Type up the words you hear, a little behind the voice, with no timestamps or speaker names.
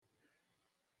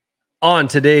On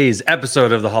today's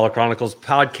episode of the Holo Chronicles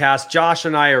podcast, Josh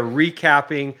and I are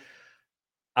recapping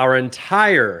our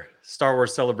entire Star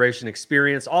Wars Celebration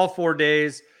experience, all 4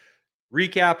 days,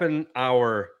 recapping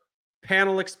our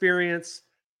panel experience,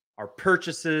 our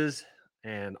purchases,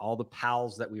 and all the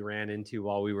pals that we ran into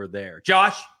while we were there.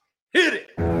 Josh, hit it!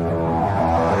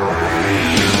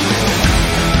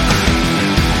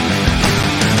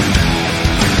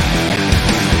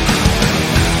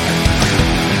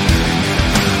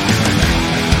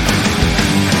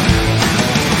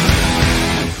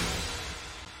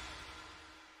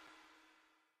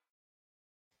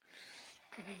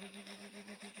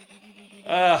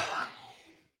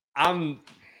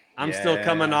 I'm still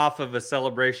coming off of a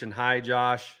celebration high,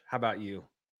 Josh. How about you?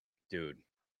 Dude.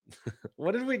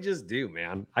 What did we just do,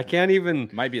 man? I can't even.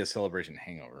 Might be a celebration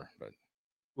hangover, but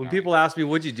when people ask me,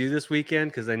 what'd you do this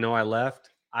weekend? Because they know I left,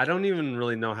 I don't even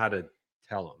really know how to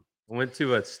tell them. I went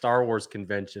to a Star Wars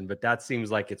convention, but that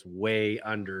seems like it's way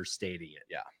understating it.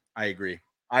 Yeah, I agree.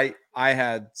 I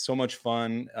had so much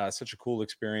fun, such a cool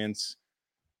experience.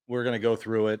 We're going to go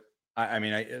through it. I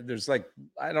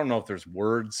don't know if there's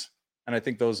words. And I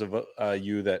think those of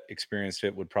you that experienced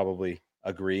it would probably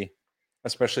agree,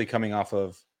 especially coming off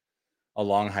of a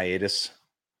long hiatus.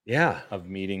 Yeah. Of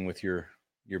meeting with your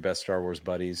best Star Wars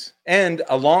buddies, and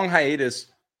a long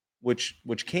hiatus, which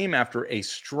came after a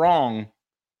strong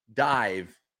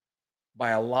dive by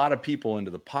a lot of people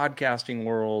into the podcasting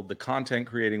world, the content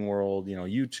creating world,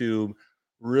 YouTube,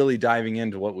 really diving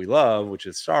into what we love, which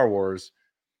is Star Wars.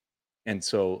 And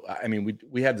so, I mean,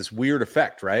 we had this weird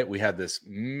effect, right? We had this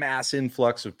mass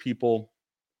influx of people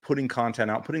putting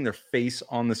content out, putting their face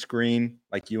on the screen,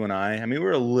 like you and I. I mean, we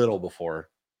were a little before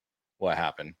what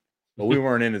happened, but we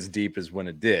weren't in as deep as when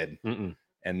it did. Mm-mm.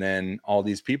 And then all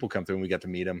these people come through and we got to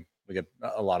meet them. We got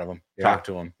a lot of them, talk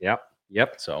to them. Yep.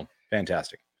 So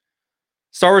fantastic.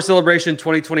 Star Wars Celebration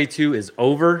 2022 is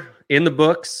over, in the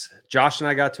books. Josh and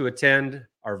I got to attend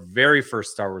our very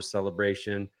first Star Wars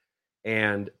Celebration.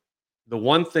 And the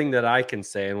one thing that I can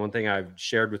say, and one thing I've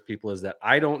shared with people, is that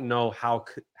I don't know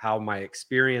how my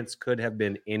experience could have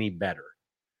been any better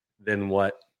than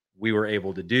what we were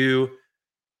able to do,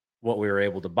 what we were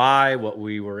able to buy, what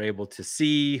we were able to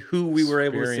see, who we were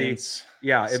able to see.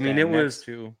 Yeah, I mean, it was.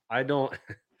 I don't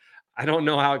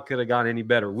know how it could have gone any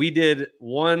better. We did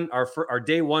our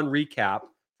day one recap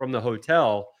from the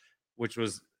hotel, which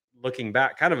was, looking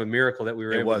back, kind of a miracle that we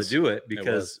were able to do it,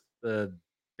 because the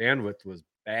bandwidth was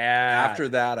bad. After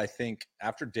that, I think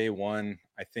after day one,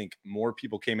 I think more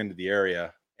people came into the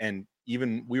area, and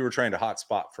even we were trying to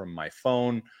hotspot from my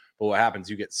phone. But what happens,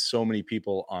 you get so many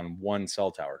people on one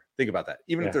cell tower. Think about that.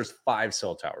 Even if there's 5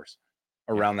 cell towers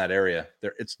around that area,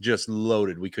 it's just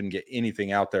loaded. We couldn't get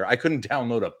anything out there. I couldn't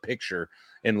download a picture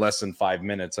in less than 5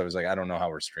 minutes. I was like, I don't know how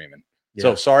we're streaming. Yeah.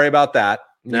 So sorry about that.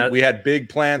 We had big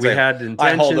plans. We had intentions.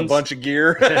 I hauled a bunch of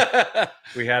gear.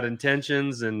 We had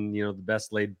intentions, and the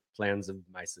best laid plans of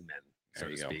mice and men, so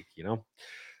to speak.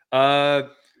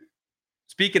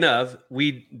 Speaking of,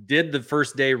 we did the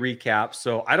first day recap,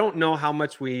 so I don't know how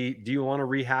much do you want to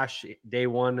rehash day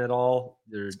one at all,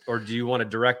 or do you want to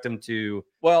direct them to?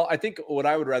 Well, I think what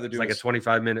I would rather do is a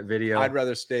 25-minute video. I'd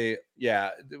rather stay.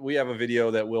 Yeah, we have a video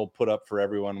that we'll put up for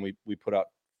everyone. We put up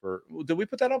did we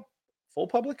put that up full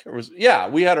public, or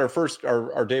we had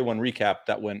our day one recap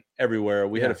that went everywhere.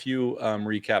 We had a few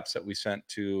recaps that we sent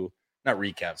to, not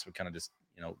recaps, but kind of just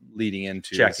leading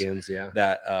into check-ins,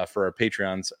 that for our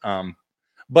Patreons.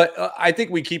 But I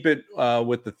think we keep it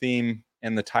with the theme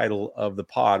and the title of the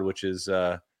pod, which is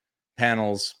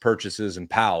panels, purchases, and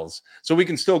pals. So we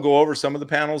can still go over some of the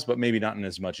panels, but maybe not in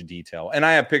as much detail. And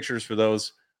I have pictures for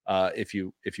those if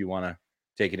you want to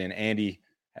take it in. Andy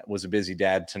was a busy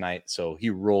dad tonight, so he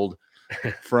rolled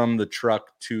from the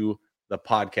truck to the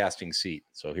podcasting seat.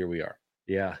 So here we are.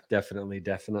 Yeah, definitely.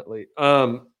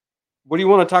 What do you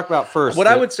want to talk about first?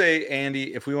 I would say,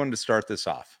 Andy, if we wanted to start this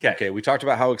off. Okay. We talked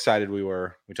about how excited we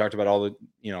were. We talked about all the,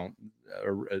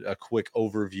 a quick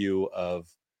overview of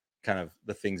kind of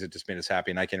the things that just made us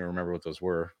happy. And I can't even remember what those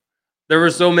were. There were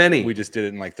so many. We just did it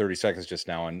in like 30 seconds just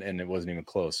now, and it wasn't even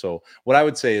close. So what I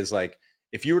would say is, like,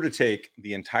 if you were to take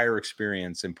the entire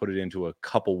experience and put it into a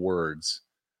couple words,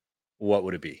 what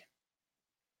would it be?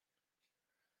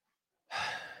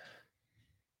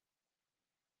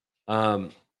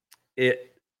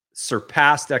 It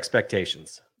surpassed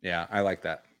expectations. Yeah, I like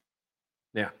that.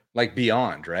 Yeah. Like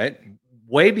beyond, right?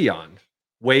 Way beyond.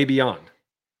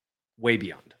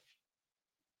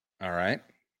 All right.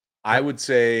 I would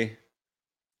say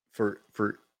for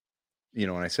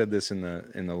and I said this in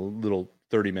the little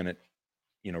 30-minute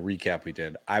recap we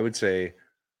did, I would say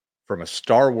from a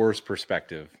Star Wars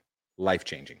perspective,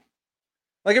 life-changing.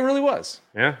 Like it really was.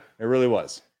 Yeah. It really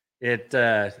was. It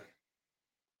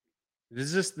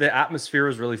was just, the atmosphere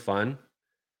was really fun.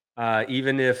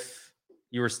 Even if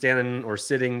you were standing or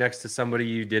sitting next to somebody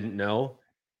you didn't know,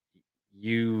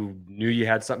 you knew you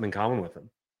had something in common with them.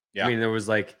 Yeah. I mean, there was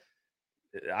like,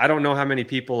 I don't know how many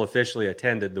people officially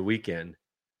attended the weekend,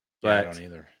 Yeah, I but don't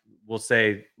either. we'll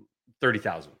say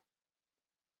 30,000,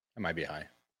 That might be high.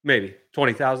 maybe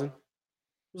 20,000.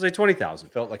 We'll say 20,000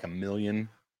 Felt like a million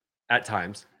at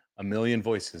times.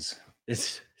 voices.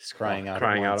 It's Crying out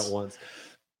at once.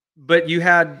 But you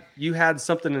had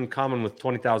something in common with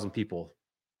 20,000 people,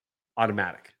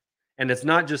 automatic. And it's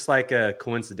not just like a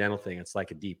coincidental thing. It's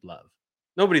like a deep love.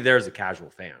 Nobody there is a casual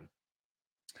fan.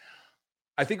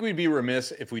 I think we'd be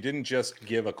remiss if we didn't just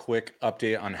give a quick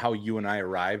update on how you and I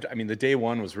arrived. I mean, the day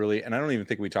one was really, and I don't even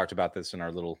think we talked about this in our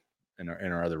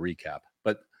other recap,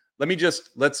 but let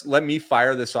me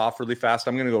fire this off really fast.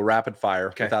 I'm going to go rapid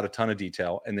fire without a ton of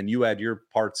detail. And then you add your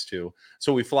parts too.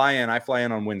 So I fly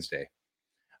in on Wednesday.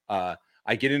 I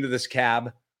get into this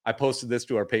cab. I posted this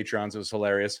to our Patreons. It was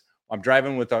hilarious. I'm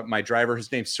driving with my driver.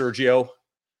 His name's Sergio.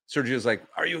 Sergio's like,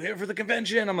 "Are you here for the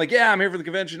convention?" I'm like, "Yeah, I'm here for the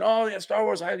convention." "Oh, yeah, Star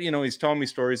Wars." He's telling me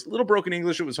stories. A little broken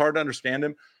English. It was hard to understand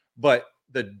him, but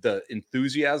the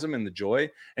enthusiasm and the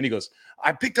joy. And he goes,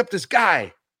 "I picked up this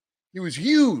guy. He was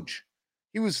huge.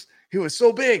 He was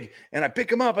so big. And I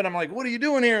pick him up and I'm like, 'What are you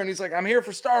doing here?' And he's like, 'I'm here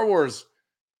for Star Wars.'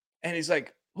 And he's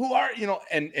like, 'Who are you?'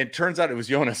 And it turns out it was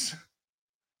Jonas."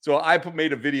 So I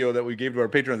made a video that we gave to our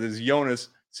Patreon. This is Jonas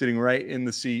sitting right in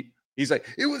the seat. He's like,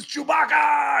 "It was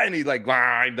Chewbacca," and he like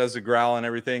he does the growl and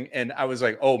everything. And I was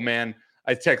like, "Oh man!"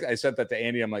 I sent that to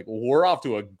Andy. I'm like, well, "We're off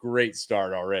to a great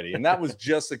start already." And that was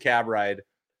just the cab ride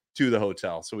to the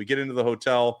hotel. So we get into the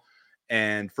hotel,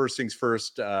 and first things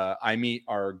first, I meet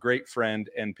our great friend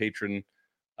and patron,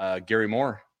 Gary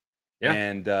Moore. Yeah.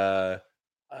 And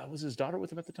was his daughter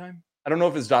with him at the time? I don't know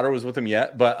if his daughter was with him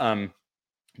yet, but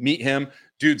meet him.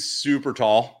 Dude's super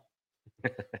tall.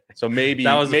 So maybe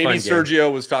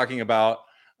Sergio was talking about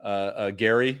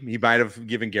Gary. He might have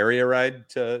given Gary a ride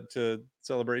to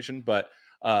Celebration, but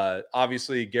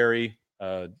obviously Gary,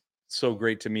 so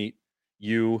great to meet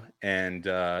you and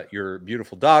your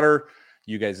beautiful daughter.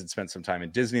 You guys had spent some time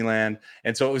in Disneyland,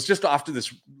 and so it was just off to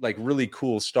this like really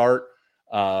cool start,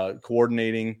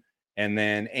 coordinating. And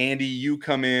then Andy, you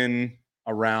come in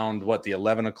around the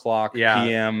 11 o'clock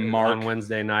p.m. mark on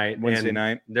Wednesday night.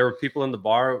 There were people in the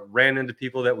bar, ran into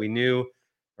people that we knew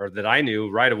or that I knew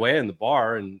right away in the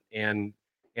bar. And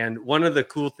one of the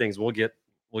cool things, we'll get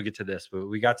to this, but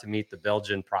we got to meet the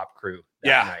Belgian prop crew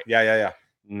that night. Yeah.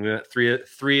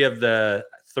 Three of the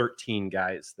 13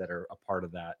 guys that are a part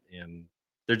of that. And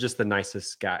they're just the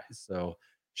nicest guys. So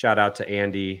shout out to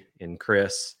Andy and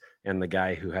Chris and the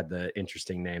guy who had the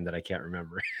interesting name that I can't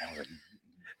remember.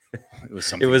 It was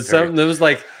something that was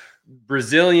like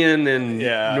Brazilian and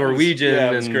Norwegian.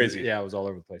 It was crazy. Yeah, it was all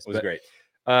over the place. It was great.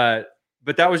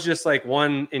 But that was just like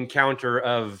one encounter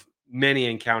of many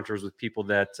encounters with people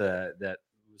that was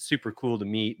super cool to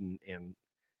meet,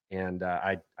 and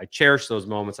I cherish those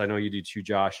moments. I know you do too,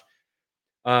 Josh.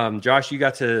 Josh, you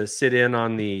got to sit in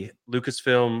on the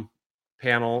Lucasfilm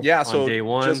panel. Yeah, on day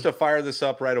one. Just to fire this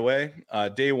up right away,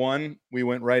 day one we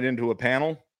went right into a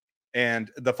panel.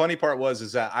 And the funny part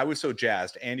is that I was so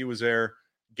jazzed. Andy was there.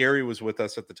 Gary was with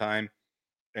us at the time.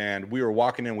 And we were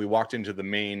walking in. We walked into the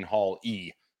main hall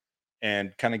E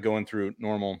and kind of going through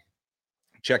normal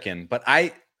check-in. But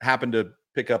I happened to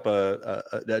pick up a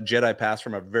Jedi pass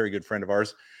from a very good friend of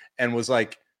ours and was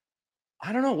like,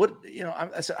 I don't know what,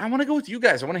 I said, I want to go with you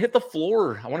guys. I want to hit the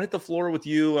floor. I want to hit the floor with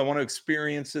you. I want to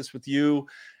experience this with you.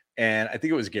 And I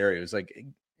think it was Gary. It was like,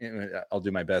 I'll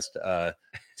do my best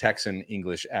Texan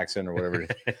English accent or whatever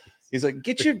it is. He's like,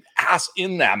 "Get your ass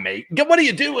in that, mate. What are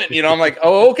you doing?" I'm like,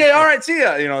 "Oh, okay. All right. See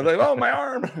ya." Like, "Oh, my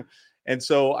arm." And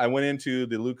so I went into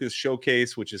the Lucas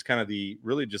showcase, which is kind of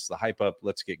really just the hype up.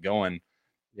 Let's get going.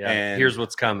 Yeah. And here's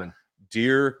what's coming.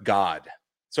 Dear God.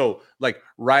 So like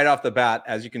right off the bat,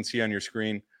 as you can see on your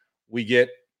screen, we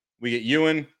get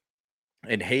Ewan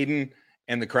and Hayden,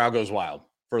 and the crowd goes wild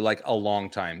for like a long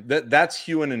time. That's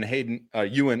Ewan and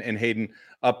Hayden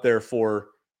up there for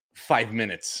 5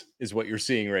 minutes is what you're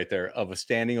seeing right there, of a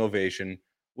standing ovation,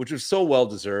 which was so well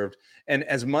deserved. And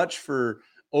as much for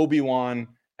Obi-Wan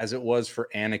as it was for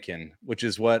Anakin, which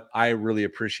is what I really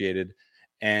appreciated.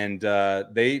 And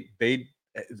they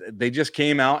just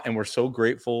came out, and we're so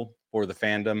grateful for the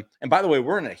fandom. And by the way,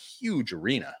 we're in a huge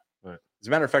arena. Right. As a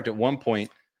matter of fact, at one point,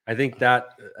 I think that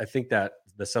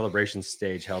the celebration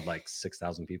stage held like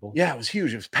 6,000 people. Yeah, it was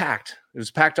huge. It was packed. It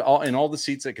was packed to all the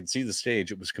seats that could see the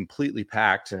stage. It was completely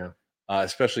packed,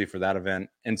 especially for that event.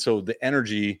 And so the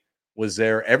energy was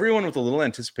there. Everyone with a little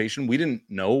anticipation. I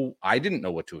didn't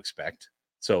know what to expect.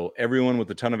 So everyone with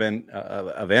a ton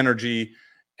of energy,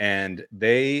 and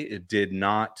they did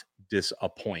not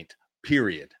disappoint.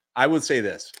 Period. I would say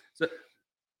this. So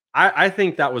I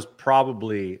think that was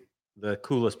probably the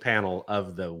coolest panel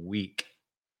of the week.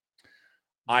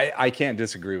 I can't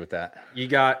disagree with that. You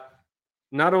got,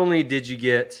 not only did you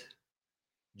get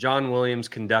John Williams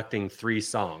conducting 3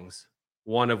 songs,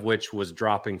 one of which was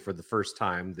dropping for the first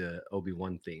time, the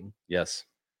Obi-Wan theme. Yes.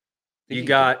 You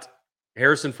got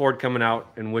Harrison Ford coming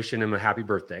out and wishing him a happy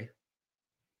birthday.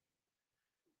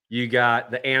 You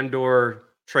got the Andor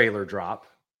trailer drop.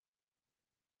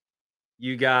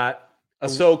 You got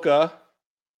Ahsoka.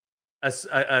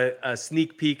 A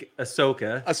sneak peek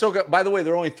Ahsoka. Ahsoka, by the way,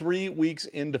 they're only 3 weeks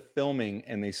into filming,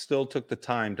 and they still took the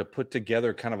time to put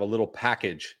together kind of a little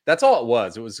package. That's all it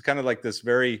was. It was kind of like this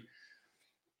very,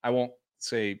 I won't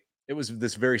say, it was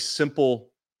this very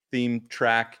simple theme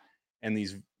track and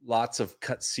these lots of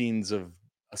cut scenes of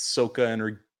Ahsoka and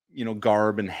her,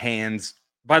 garb and hands.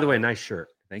 By the way, nice shirt.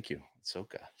 Thank you,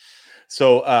 Ahsoka.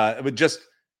 So, but just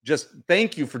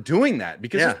thank you for doing that,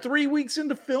 because it's 3 weeks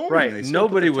into filming. Right.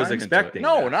 Nobody was expecting.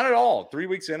 No, not at all. 3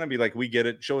 weeks in, I'd be like, we get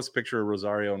it. Show us a picture of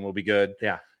Rosario and we'll be good.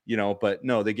 Yeah. But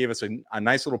no, they gave us a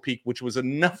nice little peek, which was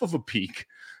enough of a peek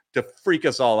to freak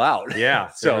us all out. Yeah.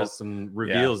 So there was some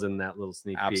reveals in that little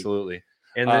sneak peek. Absolutely.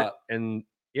 And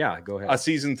yeah, go ahead. A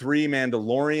season 3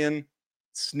 Mandalorian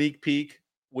sneak peek,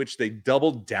 which they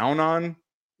doubled down on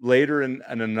later in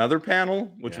another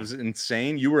panel, which was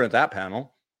insane. You were at that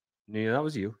panel. Yeah, that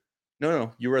was you.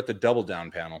 No, you were at the double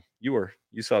down panel. You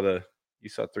saw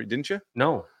 3, didn't you?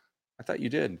 No, I thought you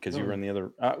did, because you were in the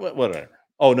other. Whatever.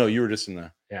 Oh no, you were just in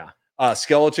the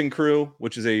Skeleton Crew,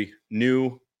 which is a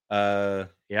new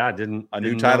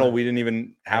new title we didn't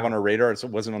even have on our radar. It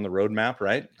wasn't on the roadmap,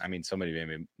 right? I mean, somebody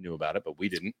maybe knew about it, but we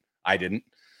didn't. I didn't.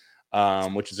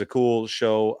 Which is a cool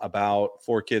show about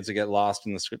 4 kids that get lost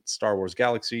in the Star Wars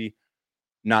galaxy.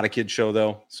 Not a kid show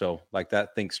though, so like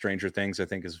that. Think Stranger Things, I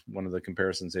think, is one of the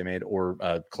comparisons they made, or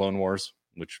Clone Wars,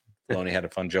 which Filoni had a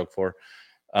fun joke for.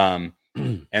 And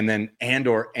then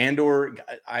Andor.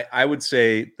 I would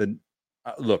say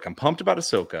look, I'm pumped about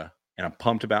Ahsoka and I'm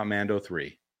pumped about Mando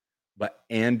 3, but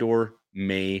Andor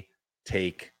may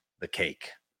take the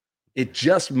cake. It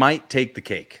just might take the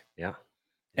cake. Yeah.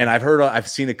 And I've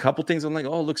seen a couple things. I'm like,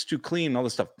 oh, it looks too clean, all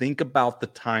this stuff. Think about the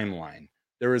timeline.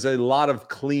 There is a lot of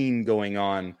clean going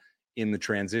on in the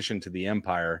transition to the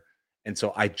Empire. And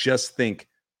so I just think,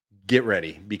 get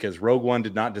ready, because Rogue One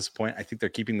did not disappoint. I think they're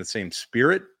keeping the same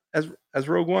spirit as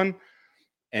Rogue One.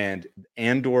 And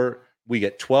Andor, we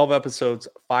get 12 episodes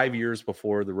 5 years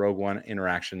before the Rogue One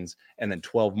interactions, and then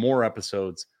 12 more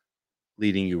episodes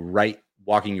walking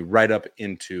you right up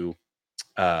into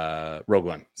Rogue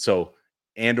One. So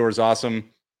Andor is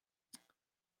awesome.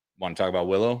 Want to talk about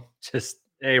Willow?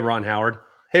 Hey, Ron Howard.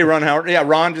 Hey, Ron Howard. Yeah,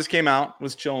 Ron just came out,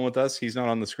 was chilling with us. He's not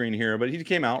on the screen here, but he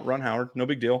came out. Ron Howard, no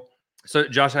big deal. So,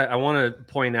 Josh, I want to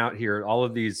point out here, all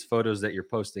of these photos that you're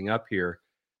posting up here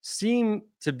seem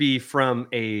to be from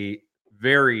a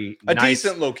nice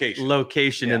decent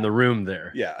location in the room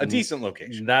there. Yeah, a decent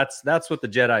location. That's what the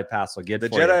Jedi Pass will get. The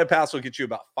Jedi Pass will get you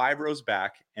about 5 rows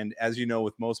back. And as you know,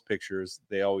 with most pictures,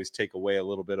 they always take away a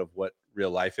little bit of what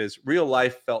real life is. Real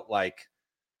life felt like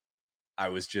I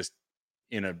was just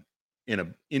in a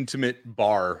intimate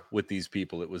bar with these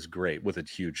people. It was great, with a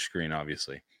huge screen,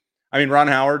 obviously. I mean, Ron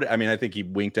Howard, I think he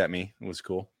winked at me. It was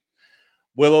cool.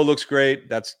 Willow looks great.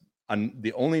 That's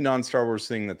the only non-Star Wars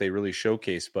thing that they really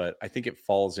showcase, but I think it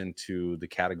falls into the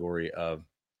category of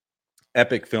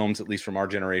epic films, at least from our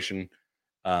generation,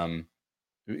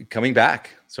 coming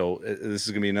back. So this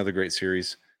is going to be another great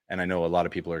series, and I know a lot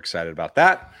of people are excited about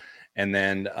that. And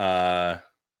then I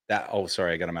got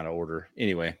him out of order.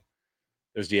 Anyway,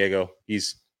 there's Diego.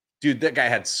 That guy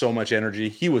had so much energy.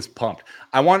 He was pumped.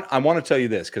 I want to tell you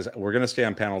this, because we're going to stay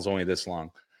on panels only this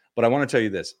long, but I want to tell you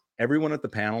this. Everyone at the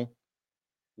panel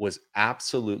was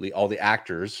absolutely, all the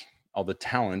actors, all the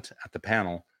talent at the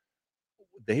panel,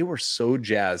 they were so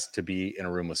jazzed to be in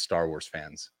a room with Star Wars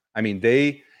fans. I mean,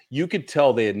 you could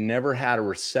tell they had never had a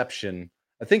reception.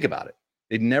 Think about it.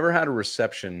 They'd never had a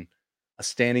reception, a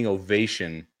standing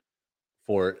ovation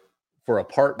for a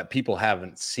part that people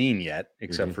haven't seen yet,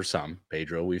 except for some.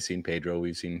 Pedro, we've seen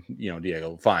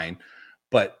Diego, fine.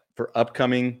 But for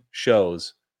upcoming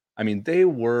shows, I mean, they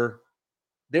were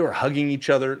hugging each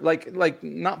other, like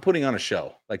not putting on a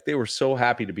show. Like, they were so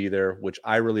happy to be there, which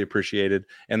I really appreciated.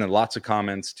 And then lots of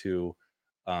comments to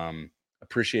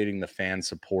appreciating the fan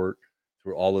support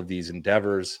through all of these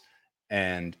endeavors,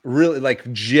 and really like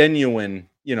genuine,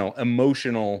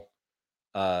 emotional,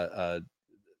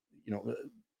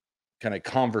 kind of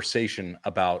conversation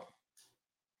about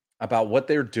what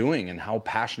they're doing and how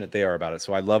passionate they are about it.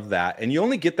 So I love that. And you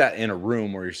only get that in a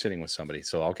room where you're sitting with somebody.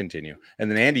 So I'll continue. And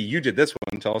then Andy, you did this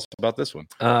one. Tell us about this one.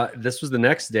 This was the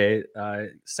next day. I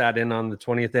sat in on the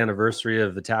 20th anniversary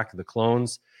of Attack of the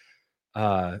Clones.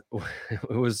 It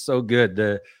was so good.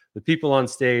 The people on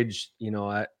stage,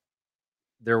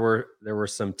 there were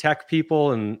some tech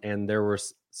people and there were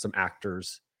some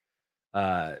actors.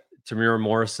 Tamira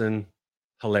Morrison,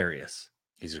 hilarious.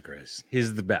 He's the greatest.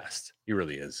 He's the best. He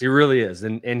really is. He really is.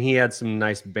 And he had some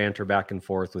nice banter back and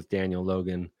forth with Daniel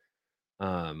Logan.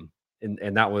 And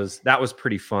that was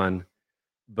pretty fun.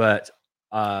 But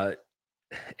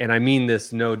and I mean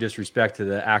this no disrespect to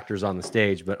the actors on the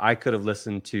stage, but I could have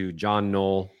listened to John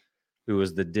Knoll, who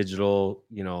was the digital,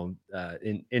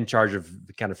 in charge of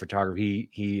the kind of photography.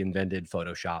 He invented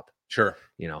Photoshop. Sure.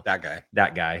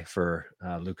 That guy for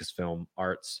Lucasfilm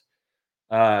Arts.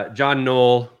 John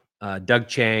Knoll, Doug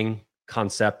Chang,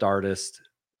 concept artist.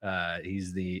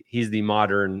 He's the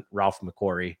modern Ralph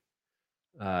McQuarrie,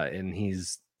 and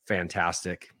he's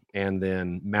fantastic. And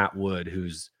then Matt Wood,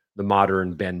 who's the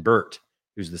modern Ben Burt,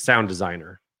 who's the sound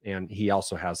designer, and he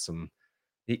also has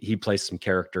he plays some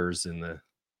characters in the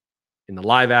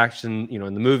live action,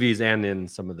 in the movies and in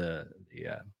some of the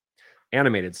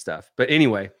animated stuff. But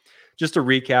anyway, just a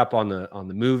recap on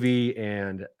the movie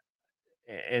and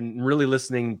really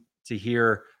listening to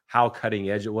hear how cutting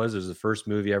edge it was. It was the first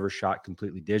movie ever shot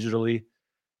completely digitally,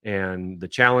 and the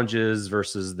challenges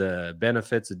versus the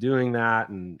benefits of doing that.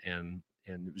 And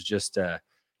it was just,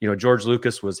 George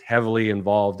Lucas was heavily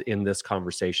involved in this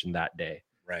conversation that day.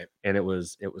 Right. And it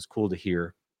was cool to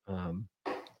hear.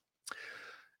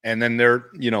 And then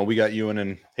we got Ewan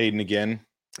and Hayden again.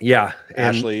 Yeah.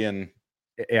 Ashley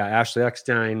Ashley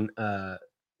Eckstein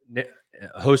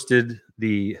hosted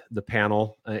the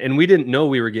panel, and we didn't know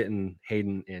we were getting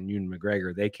Hayden and Ewan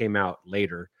McGregor. They came out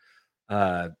later.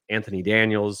 Anthony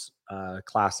Daniels,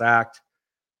 class act.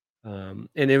 And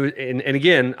it was, and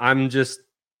again, I'm just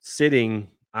sitting,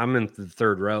 I'm in the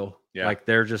third row. Yeah. Like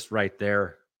they're just right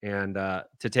there. And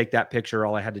to take that picture,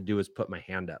 all I had to do was put my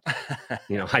hand up.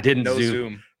 I didn't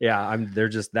zoom. Yeah, they're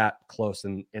just that close.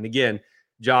 And again,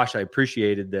 Josh, I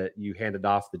appreciated that you handed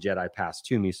off the Jedi Pass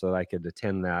to me so that I could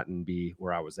attend that and be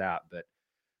where I was at. But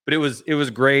it was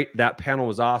great. That panel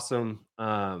was awesome.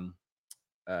 Attack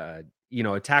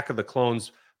of the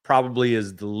Clones probably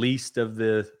is the least of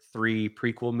the 3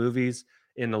 prequel movies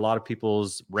in a lot of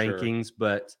people's rankings. Sure.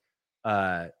 But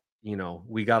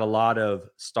we got a lot of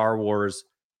Star Wars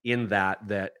in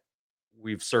that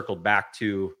we've circled back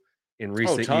to in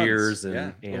recent years.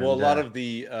 And a lot of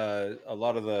the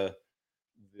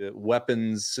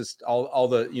weapons, all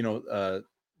the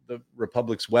the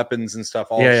Republic's weapons and stuff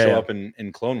show up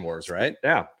in Clone Wars, right?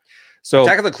 Yeah. So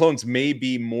Attack of the Clones may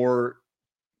be more,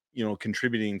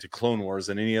 contributing to Clone Wars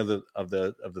than any other of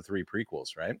the 3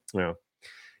 prequels, right? Yeah.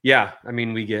 Yeah. I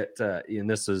mean, we get, and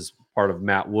this is part of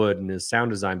Matt Wood and his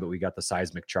sound design, but we got the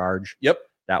seismic charge. Yep.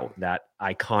 That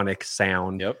iconic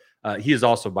sound. Yep. He is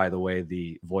also, by the way,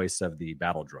 the voice of the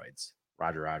battle droids.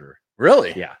 Roger.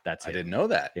 Really? Yeah, that's I it. didn't know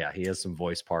that. Yeah, he has some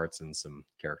voice parts and some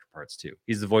character parts too.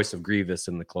 He's the voice of Grievous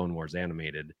in the Clone Wars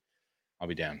animated. I'll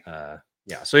be damned.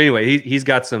 Yeah. So anyway, he's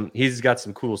got some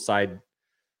cool side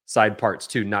parts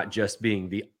too, not just being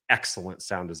the excellent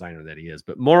sound designer that he is.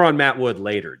 But more on Matt Wood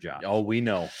later, Josh. Oh, we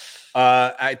know.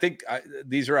 I think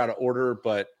these are out of order,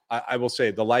 but I will say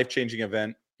the life-changing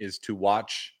event is to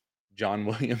watch John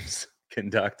Williams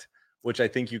conduct, which I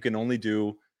think you can only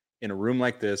do in a room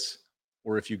like this,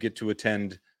 or if you get to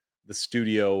attend the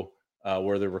studio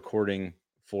where they're recording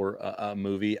for a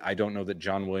movie. I don't know that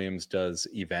John Williams does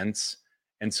events.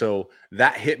 And so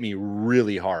that hit me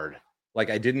really hard. Like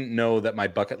I didn't know that my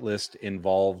bucket list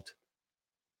involved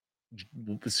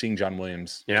seeing John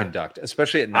Williams conduct,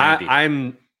 especially at 90.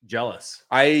 I'm jealous.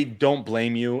 I don't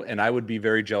blame you, and I would be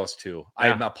very jealous too.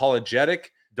 Yeah. I'm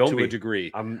apologetic to a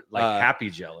degree. I'm happy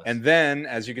jealous. And then,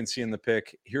 as you can see in the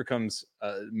pic, here comes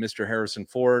Mr. Harrison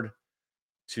Ford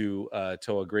to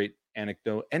tell a great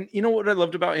anecdote. And you know what I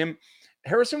loved about him?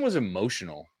 Harrison was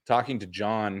emotional talking to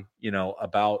John,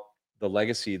 about the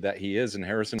legacy that he is. And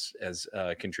Harrison has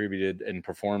contributed and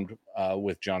performed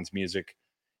with John's music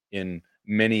in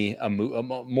many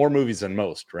more movies than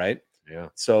most, right? Yeah.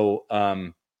 So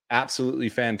absolutely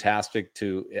fantastic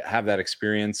to have that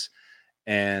experience.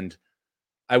 And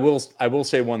I will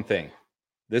say one thing.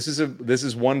 This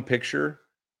is one picture.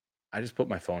 I just put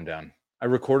my phone down. I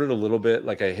recorded a little bit,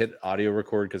 like I hit audio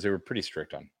record because they were pretty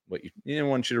strict on what you didn't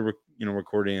want you to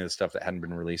recording of stuff that hadn't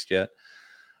been released yet.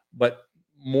 But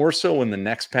more so in the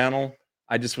next panel,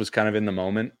 I just was kind of in the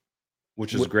moment.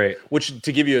 which is great. Which,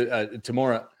 to give you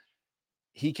Tamora,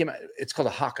 he came out. It's called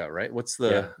a haka, right? What's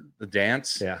the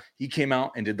dance? Yeah. He came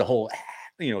out and did the whole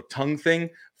tongue thing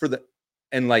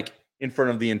and like in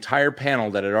front of the entire panel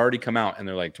that had already come out, and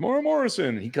they're like, Tamora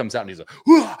Morrison. And he comes out and he's like,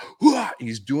 wah, wah, and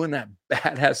he's doing that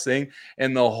badass thing,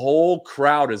 and the whole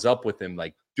crowd is up with him,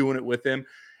 like doing it with him.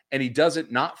 And he does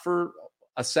it not for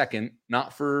a second,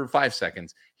 not for 5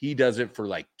 seconds. He does it for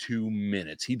like 2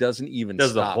 minutes. He doesn't even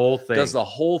Does stop. the whole thing. Does the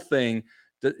whole thing.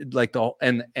 Like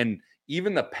and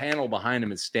even the panel behind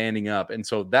him is standing up. And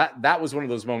so that was one of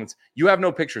those moments. You have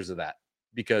no pictures of that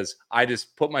because I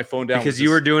just put my phone down. Because you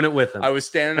were doing it with him. I was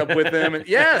standing up with him. And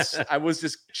yes, I was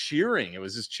just cheering. It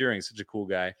was just cheering. Such a cool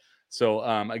guy. So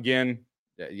again,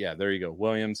 yeah, there you go.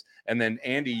 Williams. And then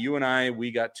Andy, you and I,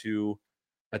 we got to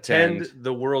attend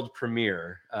the world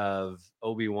premiere of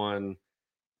Obi-Wan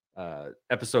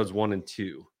episodes 1 and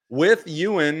 2. With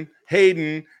Ewan,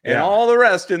 Hayden, and all the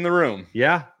rest in the room.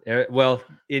 Yeah. Well,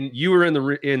 you were in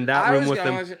that room with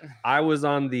them. I was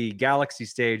on the Galaxy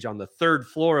stage on the 3rd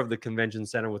floor of the convention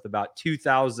center with about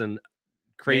 2,000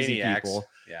 crazy Maniacs. people.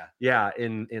 Yeah. Yeah,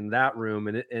 in that room,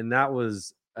 and that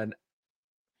was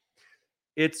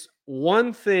it's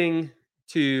one thing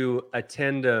to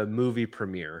attend a movie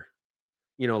premiere,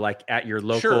 like at your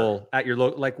local,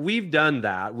 like we've done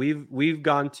that. We've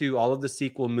gone to all of the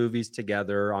sequel movies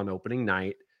together on opening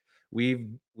night.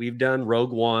 We've done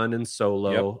Rogue One and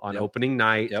Solo on opening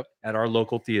night at our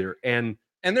local theater, and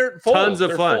they're full. Tons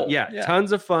of fun. Full. Yeah,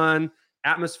 tons of fun.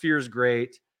 Atmosphere is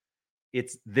great.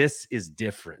 This is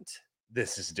different.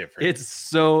 This is different. It's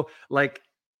so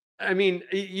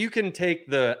you can take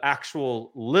the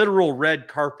actual literal red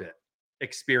carpet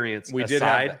experience we aside, did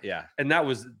have that, and that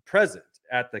was present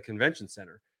at the convention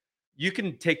center. You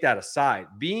can take that aside.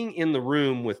 Being in the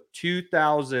room with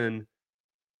 2,000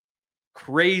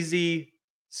 crazy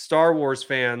Star Wars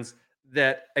fans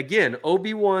that, again,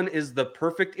 Obi-Wan is the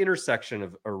perfect intersection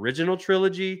of original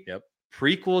trilogy,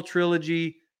 prequel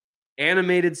trilogy,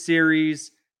 animated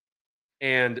series,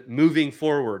 and moving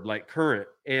forward, like current.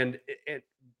 And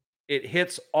it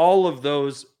hits all of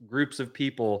those groups of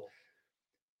people.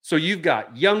 So you've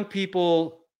got young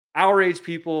people, our age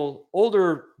people,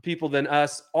 older people than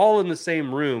us, all in the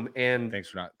same room. And thanks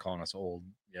for not calling us old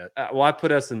yet. Well, I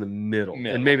put us in the middle.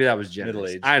 And maybe that was generous. Middle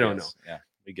age. I don't know. Yeah,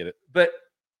 we get it. But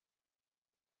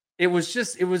it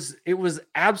was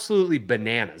absolutely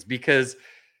bananas because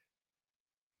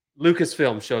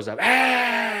Lucasfilm shows up.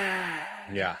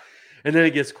 Yeah. And then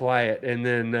it gets quiet. And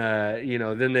then,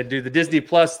 then they do the Disney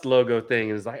Plus logo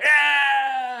thing. And it's like,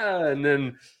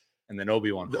 and then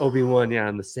Obi-Wan. Obi-Wan,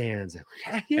 in the sands.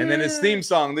 And then his theme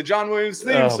song, the John Williams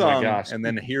theme song. My gosh. And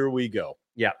then here we go.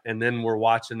 Yeah. And then we're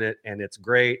watching it, and it's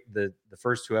great. The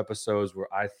first 2 episodes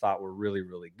I thought were really,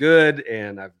 really good.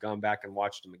 And I've gone back and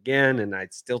watched them again, and I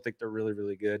still think they're really,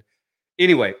 really good.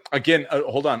 Anyway. Again,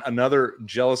 hold on. Another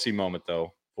jealousy moment,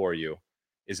 though, for you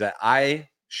is that I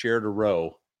shared a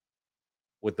row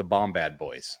with the Bombad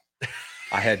boys.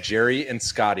 I had Jerry and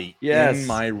Scotty in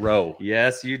my row.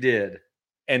 Yes, you did.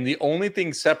 And the only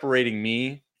thing separating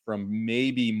me from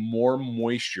maybe more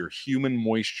moisture, human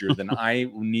moisture, than I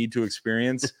need to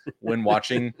experience when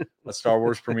watching a Star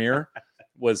Wars premiere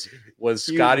was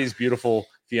Scotty's beautiful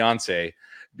fiance,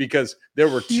 because there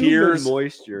were tears.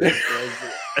 Moisture.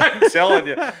 I'm telling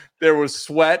you, there was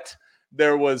sweat.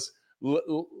 There was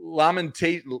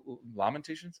lamentations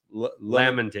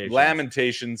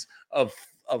of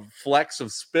flecks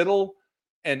of spittle.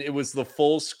 And it was the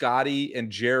full Scotty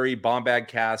and Jerry Bombad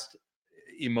cast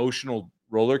emotional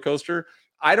roller coaster.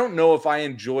 I don't know if I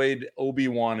enjoyed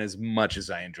Obi-Wan as much as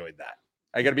I enjoyed that.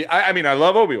 I gotta be. I mean, I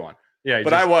love Obi-Wan. Yeah,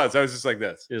 but I was just like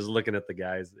this. He was looking at the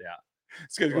guys. Yeah,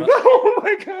 it's gonna go. Oh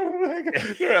my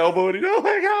god! They're elbowing. Oh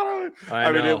my god!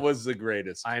 I mean, it was the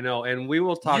greatest. I know, and we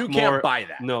will talk. You more. Can't buy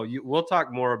that. No, we'll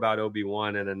talk more about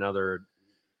Obi-Wan in another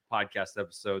podcast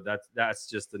episode. That's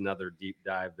just another deep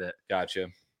dive. That gotcha.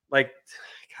 Like,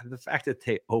 God, the fact that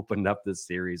they opened up this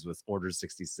series with Order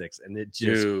 66 and it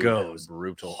just goes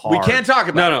brutal. Hard. We can't talk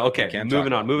about No, okay.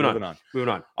 Moving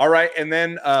on. All right. And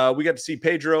then we got to see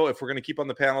Pedro. If we're going to keep on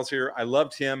the panels here, I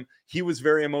loved him. He was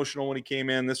very emotional when he came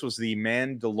in. This was the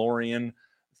Mandalorian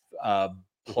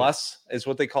Plus is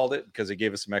what they called it, because it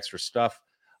gave us some extra stuff.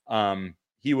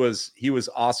 He was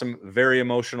awesome. Very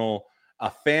emotional. A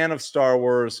fan of Star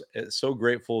Wars. So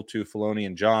grateful to Filoni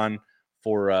and John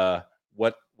for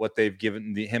what they've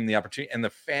given him the opportunity, and the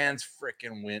fans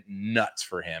freaking went nuts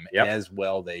for him, as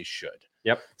well they should.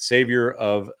 Yep. Savior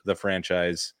of the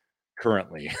franchise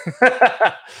currently.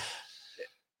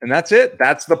 And that's it.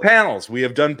 That's the panels. We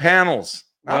have done panels.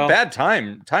 Not bad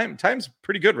time. Time's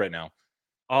pretty good right now.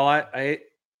 I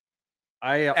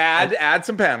Add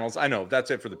some panels. I know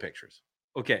that's it for the pictures.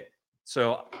 Okay,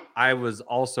 so I was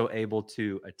also able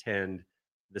to attend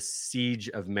the Siege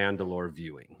of Mandalore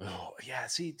viewing. Oh yeah,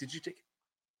 see, did you take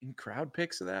any crowd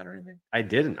pics of that or anything? I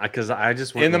didn't, because I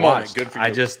just went In the and moment. watched. Good for you. I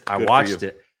Good for watched you.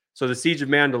 it. So the Siege of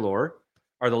Mandalore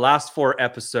are the last 4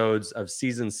 episodes of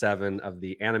season 7 of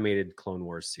the animated Clone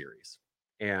Wars series,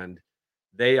 and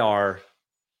they are,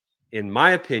 in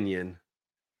my opinion,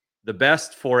 the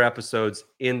best 4 episodes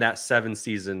in that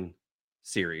 7-season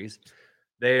series.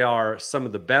 They are some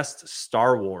of the best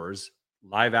Star Wars,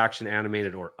 live action,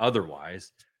 animated or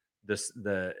otherwise.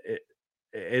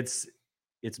 It's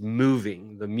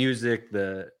moving. The music,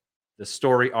 the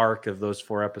story arc of those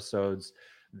 4 episodes,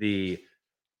 the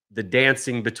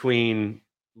dancing between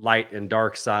light and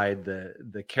dark side,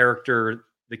 the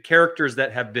characters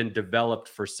that have been developed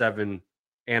for 7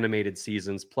 animated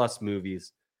seasons plus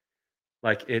movies,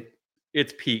 like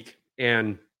it's peak.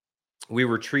 And we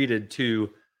were treated to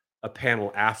a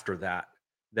panel after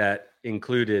that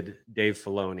included Dave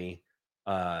Filoni,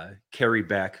 Carrie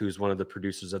Beck, who's one of the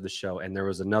producers of the show, and there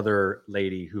was another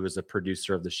lady who was a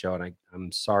producer of the show, and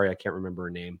I'm sorry I can't remember her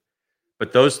name,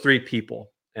 but those 3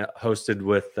 people hosted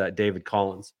with David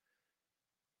Collins.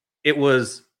 It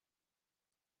was,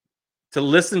 to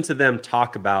listen to them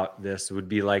talk about this would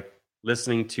be like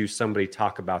listening to somebody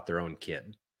talk about their own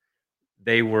kid.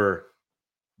 They were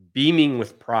beaming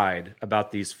with pride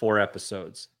about these 4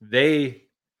 episodes.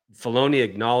 Filoni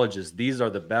acknowledges these are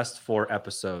the best 4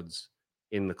 episodes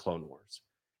in the Clone Wars,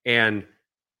 and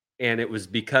it was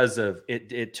because of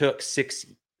it. It took six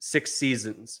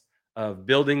seasons of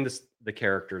building the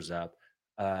characters up,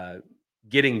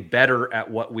 getting better at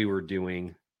what we were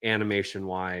doing, animation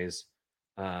wise,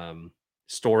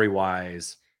 story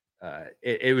wise.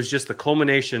 It was just the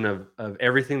culmination of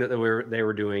everything that they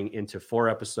were doing into 4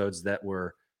 episodes that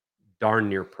were darn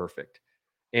near perfect.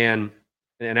 And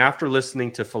after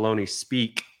listening to Filoni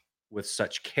speak with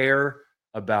such care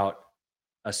about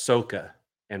Ahsoka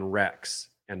and Rex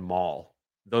and Maul,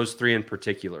 those 3 in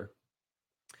particular,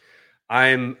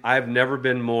 I've never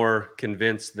been more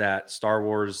convinced that Star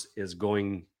Wars is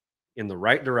going in the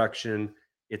right direction.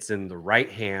 It's in the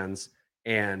right hands,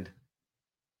 and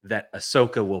that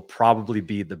Ahsoka will probably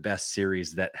be the best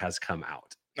series that has come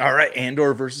out. All right,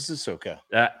 Andor versus Ahsoka.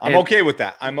 I'm okay with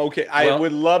that. I'm okay. I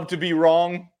would love to be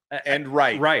wrong and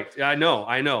right. Right. I know.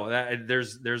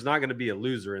 There's not going to be a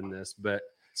loser in this. But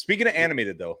speaking of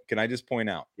animated, though, can I just point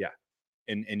out? Yeah.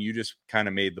 And you just kind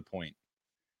of made the point.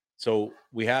 So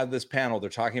we have this panel. They're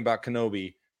talking about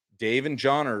Kenobi. Dave and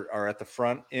John are at the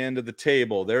front end of the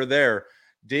table. They're there.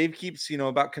 Dave keeps,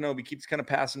 about Kenobi, keeps kind of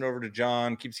passing over to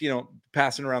John, keeps,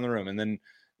 passing around the room. And then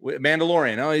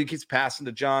Mandalorian, he keeps passing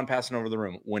to John, passing over the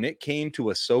room. When it came to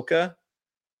Ahsoka,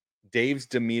 Dave's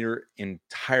demeanor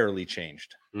entirely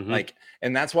changed. Mm-hmm.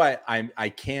 And that's why I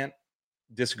can't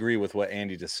disagree with what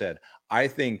Andy just said. I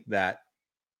think that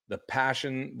the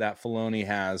passion that Filoni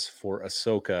has for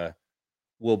Ahsoka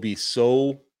will be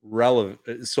so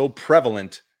relevant, so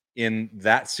prevalent in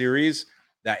that series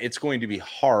that it's going to be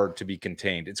hard to be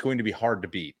contained. It's going to be hard to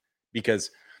beat,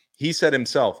 because he said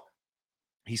himself,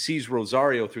 he sees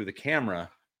Rosario through the camera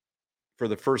for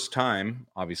the first time,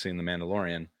 obviously in The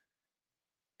Mandalorian,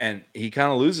 and he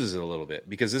kind of loses it a little bit,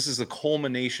 because this is the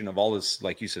culmination of all this,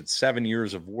 like you said, 7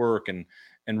 years of work and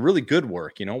really good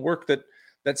work, work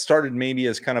that started maybe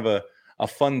as kind of a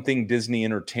fun thing Disney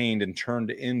entertained and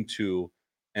turned into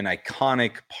an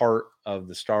iconic part of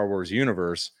the Star Wars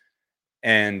universe.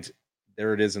 And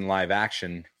there it is in live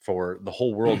action for the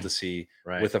whole world to see,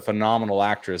 right, with a phenomenal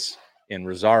actress in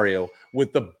Rosario, with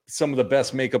some of the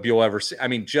best makeup you'll ever see. I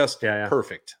mean, just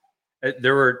perfect.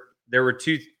 There were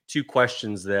two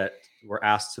questions that were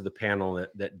asked to the panel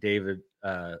that Dave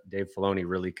Filoni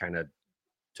really kind of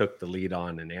took the lead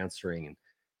on in answering,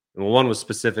 and one was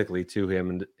specifically to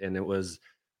him, and it was,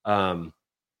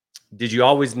 did you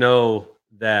always know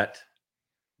that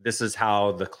this is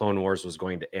how the Clone Wars was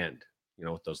going to end,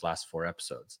 with those last 4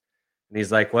 episodes? And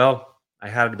he's like, well, I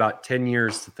had about 10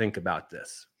 years to think about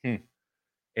this.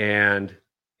 And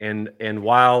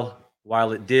while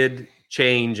it did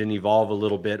change and evolve a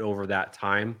little bit over that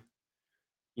time,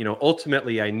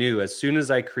 ultimately I knew as soon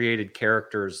as I created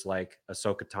characters like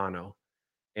Ahsoka Tano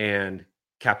and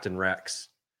Captain Rex,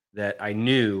 that I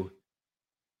knew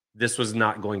this was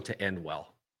not going to end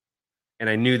well. And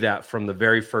I knew that from the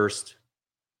very first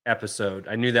episode.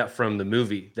 I knew that from the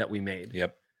movie that we made.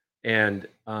 Yep. And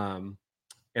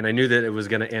I knew that it was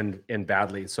going to end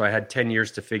badly. So I had 10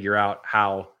 years to figure out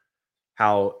how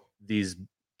these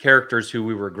characters who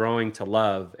we were growing to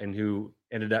love and who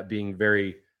ended up being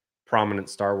very prominent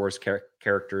Star Wars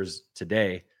characters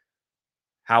today,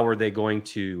 how are they going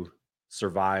to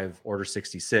survive Order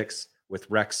 66 with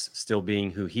Rex still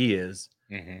being who he is,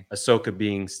 Ahsoka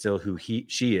being still who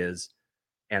she is,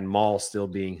 and Maul still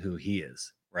being who he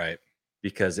is. Right.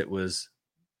 Because it was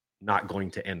not going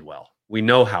to end well. We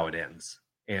know how it ends,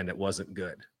 and it wasn't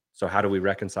good. So how do we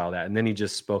reconcile that? And then he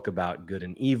just spoke about good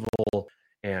and evil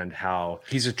and how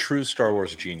he's a true Star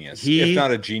Wars genius. If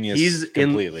not a genius,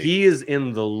 completely. He is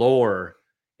in the lore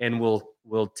and will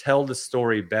tell the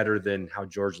story better than how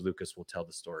George Lucas will tell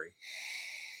the story.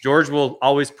 George will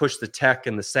always push the tech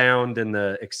and the sound and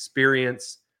the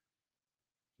experience.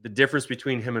 The difference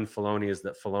between him and Filoni is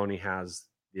that Filoni has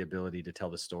the ability to tell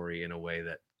the story in a way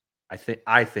that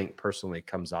I think personally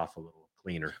comes off a little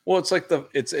cleaner. Well, it's like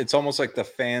it's almost like the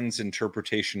fans'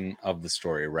 interpretation of the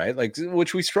story, right? Like,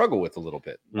 which we struggle with a little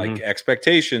bit, like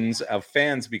expectations of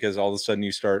fans, because all of a sudden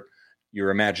your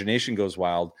imagination goes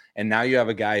wild, and now you have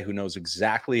a guy who knows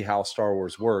exactly how Star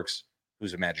Wars works,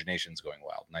 whose imagination's going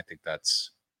wild, and I think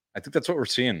that's what we're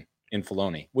seeing in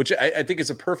Filoni, which I think is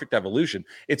a perfect evolution.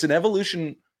 It's an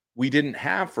evolution we didn't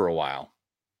have for a while,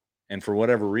 and for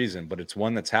whatever reason, but it's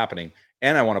one that's happening.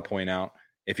 And I want to point out,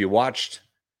 if you watched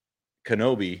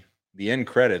Kenobi, the end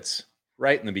credits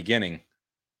right in the beginning,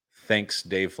 thanks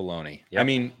Dave Filoni. Yep. I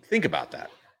mean, think about that.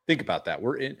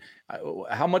 We're in.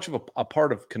 How much of a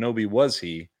part of Kenobi was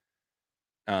he?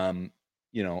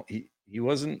 He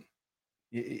wasn't.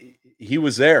 He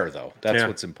was there though. That's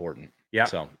what's important. Yeah.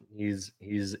 So he's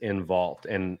involved,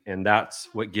 and that's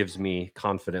what gives me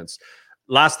confidence.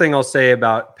 Last thing I'll say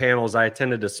about panels, I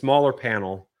attended a smaller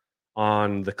panel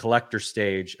on the collector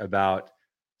stage about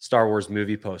Star Wars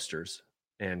movie posters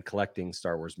and collecting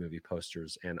Star Wars movie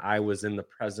posters. And I was in the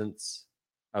presence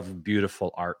of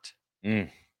beautiful art.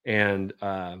 And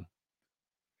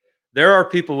there are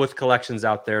people with collections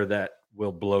out there that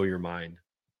will blow your mind.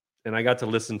 And I got to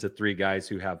listen to 3 guys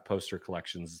who have poster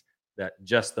collections that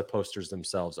just the posters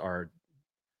themselves are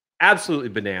absolutely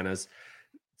bananas.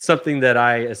 Something that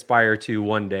I aspire to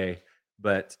one day,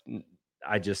 but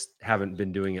I just haven't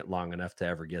been doing it long enough to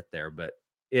ever get there. But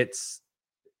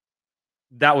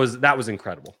that was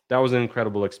incredible. That was an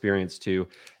incredible experience too,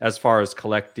 as far as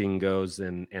collecting goes.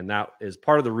 And that is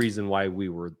part of the reason why we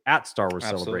were at Star Wars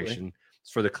Celebration,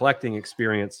 for the collecting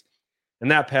experience. And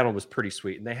that panel was pretty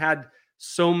sweet. And they had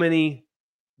so many,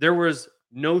 there was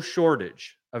no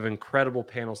shortage of incredible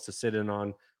panels to sit in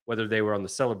on, whether they were on the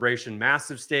Celebration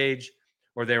massive stage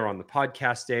or they were on the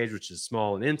podcast stage, which is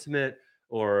small and intimate,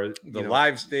 or the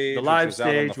live stage,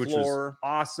 which was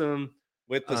awesome.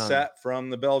 With the set from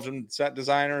the Belgian set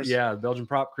designers. Yeah, the Belgian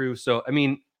prop crew. So, I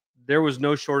mean, there was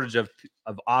no shortage of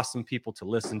awesome people to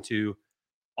listen to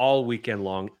all weekend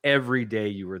long. Every day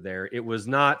you were there. It was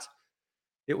not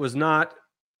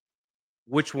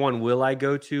which one will I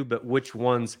go to, but which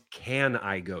ones can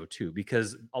I go to?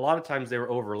 Because a lot of times they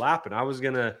were overlapping. I was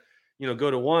going to,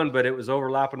 go to one, but it was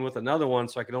overlapping with another one.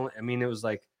 So I could only, it was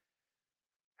like,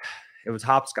 it was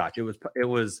hopscotch. It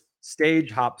was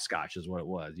stage hopscotch is what it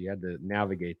was. You had to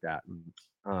navigate that.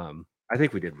 And, I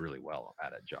think we did really well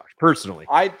at it, Josh, personally.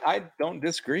 I don't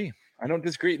disagree.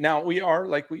 Now we are,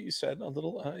 like what you said, a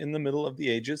little in the middle of the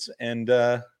ages, and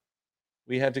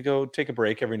we had to go take a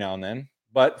break every now and then.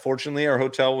 But fortunately, our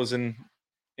hotel was in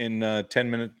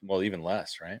 10-minute, well, even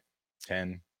less, right?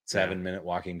 7-minute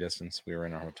walking distance. We were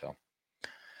in our hotel.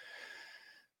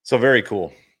 So very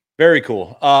cool. Very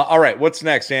cool. All right. What's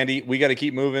next, Andy? We got to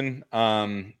keep moving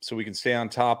so we can stay on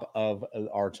top of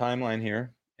our timeline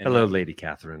here. And hello, Lady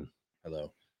Catherine.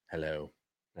 Hello.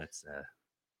 That's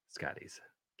Scotty's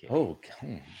kid. Oh,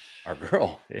 our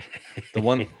girl. The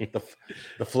one,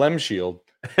 the phlegm shield.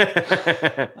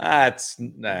 That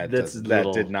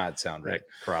did not sound right.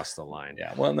 Crossed the line.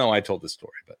 Yeah. Well, no, I told the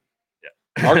story, but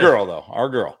yeah. Our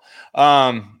girl.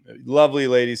 Lovely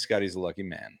lady. Scotty's a lucky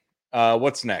man.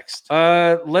 What's next?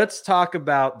 Let's talk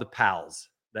about the pals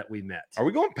that we met. Are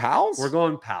we going pals? We're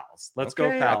going pals. Let's go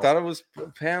pals. I thought it was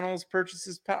panels,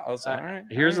 purchases, pals. All right.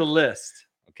 Here's a list.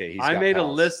 Okay. I made a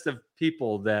list of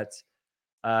people that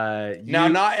now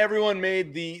not everyone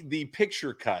made the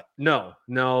picture cut. No,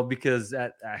 because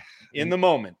in the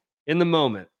moment.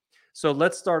 So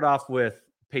let's start off with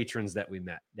patrons that we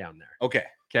met down there.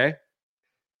 Okay.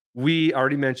 We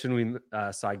already mentioned we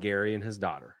saw Gary and his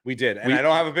daughter. We did, and I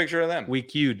don't have a picture of them. We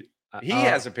queued. He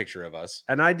has a picture of us,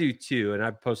 and I do too. And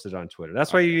I posted on Twitter.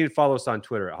 That's why you need to follow us on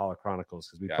Twitter at Holo Chronicles,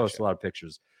 because we post a lot of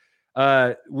pictures.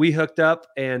 We hooked up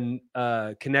and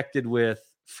connected with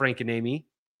Frank and Amy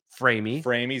Framey.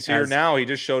 Framey's here as- now. He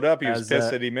just showed up. He was as,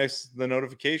 pissed that he missed the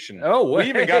notification. Oh, we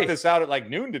even got way. this out at like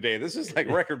noon today. This is like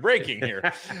record breaking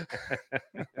here.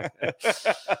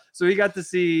 So we got to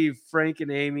see Frank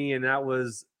and Amy, and that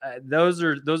was those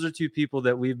are two people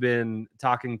that we've been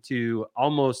talking to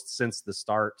almost since the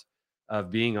start of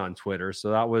being on Twitter.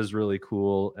 So that was really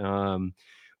cool.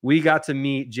 We got to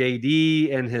meet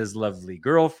JD and his lovely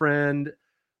girlfriend.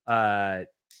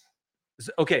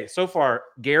 Okay, so far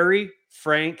Gary,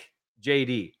 Frank,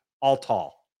 JD, all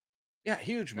tall, Yeah,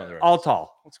 huge mother. all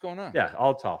tall. What's going on? Yeah,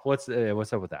 all tall. What's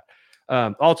up with that?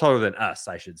 All taller than us,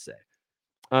 I should say.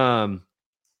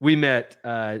 We met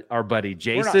our buddy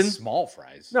Jason. We're not small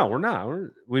fries. No, we're not.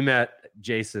 We met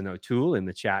Jason O'Toole in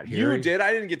the chat here. You did.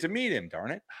 I didn't get to meet him. Darn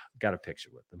it. Got a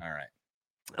picture with him. All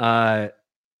right.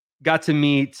 Got to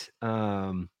meet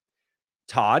Todd,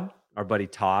 our buddy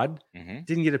Todd. Mhm.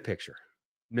 Didn't get a picture.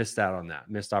 Missed out on that.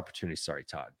 Missed opportunity. Sorry,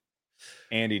 Todd.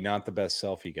 Andy, not the best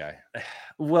selfie guy.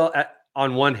 Well,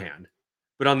 on one hand,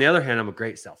 but on the other hand, I'm a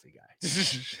great selfie guy.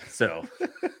 So,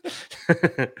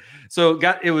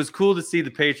 it was cool to see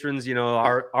the patrons. You know,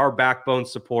 our backbone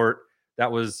support.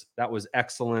 That was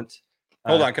excellent.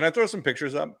 Hold on. Can I throw some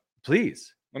pictures up?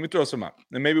 Please. Let me throw some up.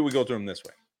 And maybe we go through them this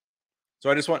way. So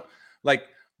I just want, like,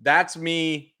 that's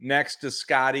me next to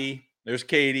Scotty. There's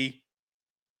Katie.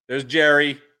 There's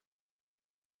Jerry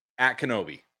at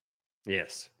Kenobi.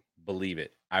 Yes. Believe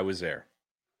it. I was there.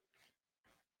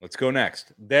 Let's go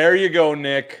next. There you go,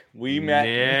 Nick. We met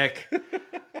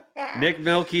Nick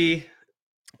Milkey.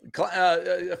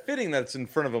 Fitting that's in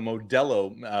front of a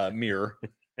Modelo mirror.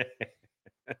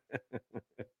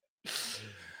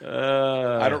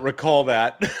 I don't recall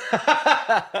that.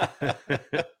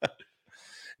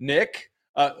 Nick,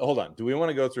 hold on. Do we want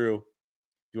to go through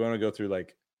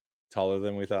like taller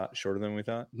than we thought, shorter than we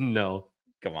thought? No.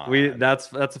 Come on.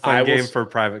 That's a fun game for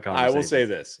private I conversations. will say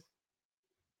this.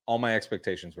 All my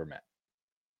expectations were met.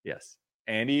 Yes.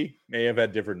 Andy may have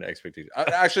had different expectations.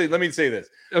 Actually, let me say this.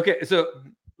 Okay, so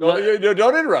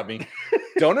Don't interrupt me.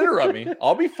 Don't interrupt me.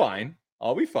 I'll be fine.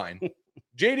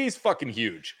 JD's fucking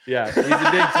huge. yeah, he's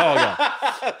a big tall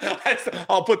guy.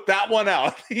 I'll put that one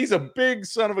out. He's a big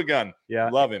son of a gun. Yeah,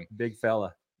 Love him. big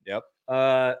fella. Yep.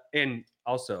 And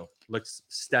also looks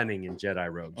stunning in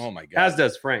Jedi robes. Oh my God. As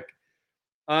does Frank.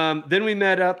 Then we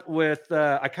met up with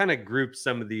I kind of grouped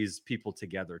some of these people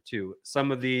together too.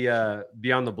 Some of the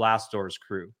Beyond the Blast Doors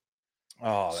crew.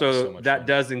 Oh, so much that fun.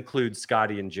 does include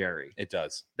Scotty and Jerry. It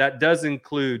does. That does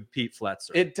include Pete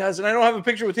Fletzer. It does. And I don't have a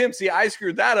picture with him. See, I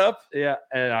screwed that up. Yeah,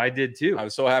 and I did too. I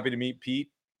was so happy to meet Pete.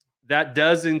 That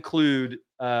does include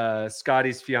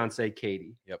Scotty's fiance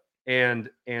Katie. Yep.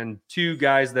 And two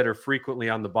guys that are frequently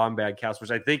on the Bomb Bag Cast, which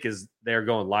I think they're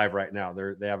going live right now.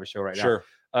 They have a show right Sure.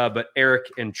 now. But Eric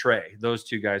and Trey, those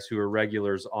two guys who are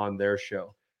regulars on their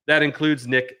show. That includes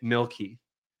Nick Milkey.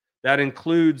 That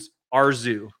includes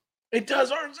Arzu. It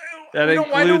does, Arzu. That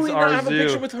Why don't includes we not have a Arzu.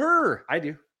 picture with her? I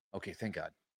do. Okay, thank God.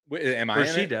 Am I Or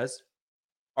in she it? does.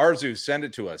 Arzu, send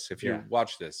it to us if you Yeah.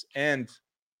 watch this. And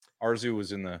Arzu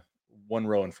was in the one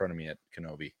row in front of me at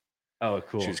Kenobi. Oh,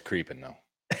 cool. She was creeping though.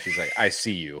 She's like, I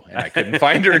see you. And I couldn't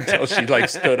find her until she like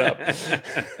stood up.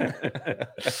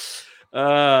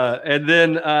 And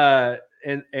then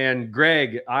and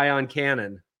Greg Ion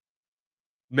Cannon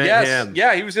met him.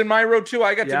 Yeah, he was in my row too.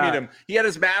 I got to Yeah. meet him. He had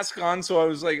his mask on, so I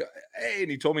was like, hey,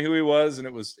 and he told me who he was, and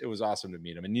it was awesome to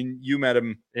meet him. And you met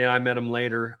him. Yeah, I met him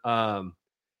later.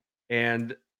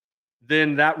 And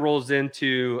then that rolls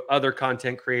into other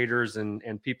content creators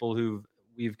and people who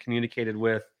we've communicated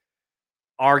with.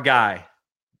 Our guy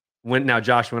now,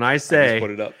 Josh, when I I just say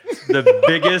put it up. the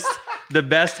biggest, the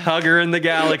best hugger in the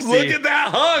galaxy. Look at that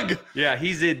hug. Yeah,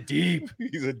 he's in deep.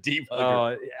 He's a deep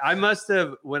hugger. I must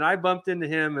have, when I bumped into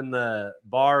him in the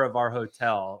bar of our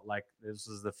hotel, like this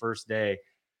was the first day,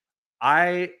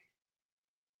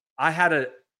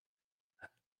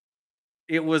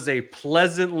 it was a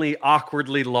pleasantly,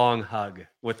 awkwardly long hug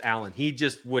with Alan. He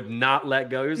just would not let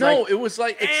go. He was like, it was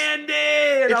like Andy!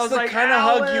 And I it's was the like, kind of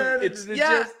hug Alan! it's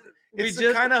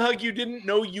the kind of, of hug you didn't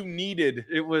know you needed,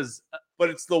 it was but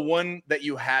it's the one that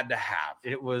you had to have.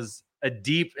 it was a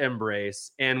deep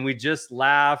embrace, and we just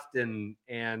laughed and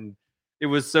it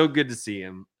was so good to see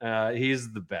him.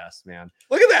 He's the best, man.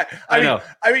 Look at that. I know.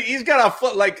 I mean, he's got a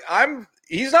foot like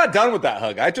he's not done with that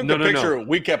hug. I took No, the no, picture.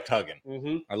 We kept hugging.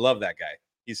 Mm-hmm. I love that guy.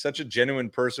 He's such a genuine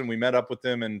person. We met up with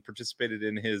him and participated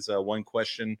in his one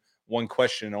question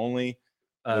only,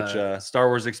 which Star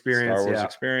Wars experience. Star Wars yeah.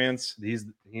 experience. He's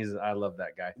I love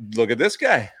that guy. Look at this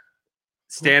guy.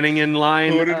 Standing in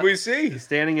line. Who did we see?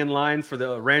 Standing in line for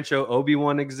the Rancho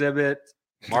Obi-Wan exhibit.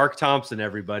 Mark Thompson,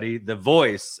 everybody, the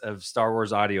voice of Star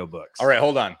Wars audiobooks. All right,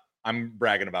 hold on. I'm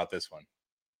bragging about this one.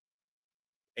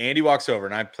 Andy walks over,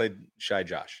 and I played Shy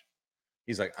Josh.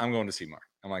 He's like, I'm going to see Mark.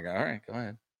 I'm like, all right, go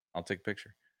ahead. I'll take a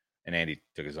picture. And Andy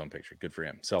took his own picture. Good for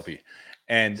him. Selfie.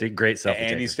 And It's a great selfie.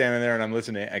 Andy's standing there, and I'm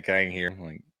listening. I can hear,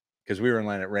 like, because we were in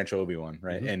line at Rancho Obi-Wan,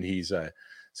 right? Mm-hmm. And he's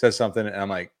says something, and I'm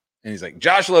like, and he's like,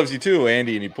 Josh loves you too,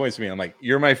 Andy. And he points to me. I'm like,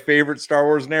 you're my favorite Star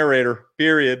Wars narrator,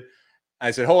 period.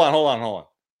 I said, hold on.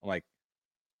 I'm like,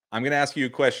 I'm going to ask you a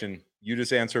question. You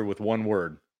just answer with one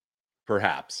word,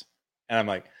 perhaps. And I'm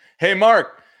like, hey,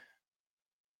 Mark,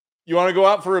 you want to go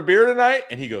out for a beer tonight?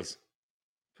 And he goes,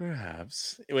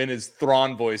 perhaps, in his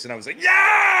Thrawn voice. And I was like,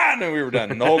 yeah! And then we were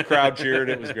done. And the whole crowd cheered.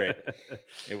 It was great.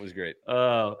 It was great.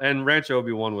 And Rancho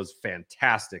Obi-Wan was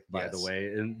fantastic, by the Yes. way.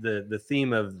 And the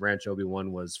theme of Rancho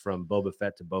Obi-Wan was from Boba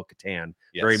Fett to Bo-Katan.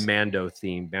 Yes. Very Mando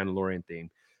theme, Mandalorian theme.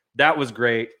 That was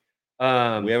great. We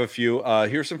have a few.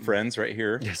 Here's some friends right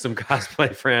here. Yeah, some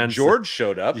cosplay friends. George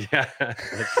showed up. Yeah,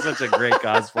 that's such a great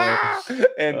cosplay.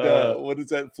 And what is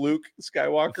that? Fluke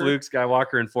Skywalker? Luke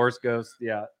Skywalker and Force Ghost.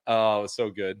 Yeah. Oh, so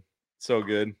good. So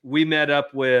good. We met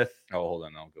up with. Oh, hold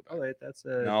on. I'll go back. Oh, wait, that's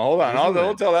a. No, hold on. I'll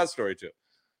Disneyland. tell that story too.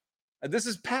 This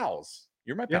is pals.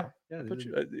 You're my Yeah. pal. Yeah. Put these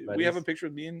you, are we have a buddies. picture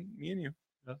of me and you.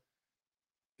 Yeah.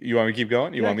 You want me to keep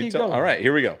going? You Yeah, want me to keep tell? going. All right,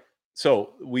 here we go.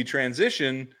 So we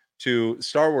transition to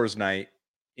Star Wars night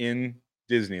in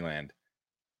Disneyland.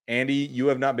 Andy, you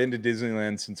have not been to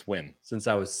Disneyland since when? Since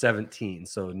I was 17,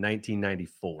 so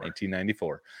 1994.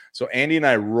 1994. So Andy and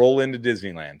I roll into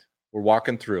Disneyland. We're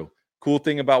walking through. Cool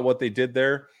thing about what they did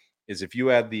there is if you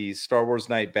had the Star Wars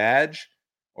night badge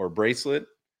or bracelet,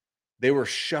 they were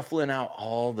shuffling out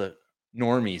all the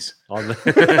normies. All the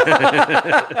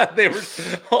They were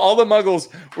all the muggles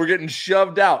were getting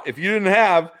shoved out. If you didn't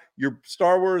have your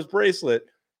Star Wars bracelet,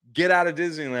 get out of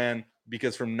Disneyland,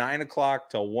 because from 9 o'clock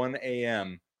till 1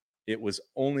 a.m. it was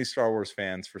only Star Wars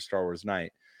fans for Star Wars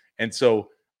night. And so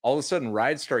all of a sudden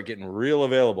rides start getting real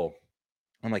available.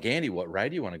 I'm like, Andy, what ride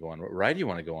do you want to go on? What ride do you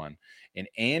want to go on? And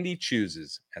Andy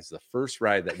chooses as the first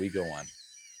ride that we go on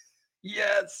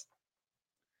yes.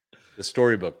 the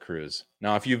Storybook Cruise.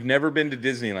 Now, if you've never been to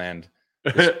Disneyland,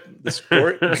 the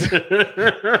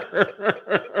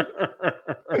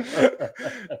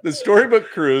Storybook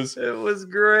Cruise It was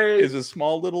great. is a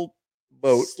small little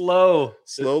boat, slow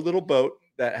little boat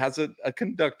that has a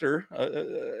conductor,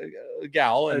 a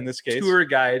gal in this case, tour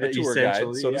guide, a tour guide,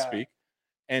 essentially, so to yeah. speak.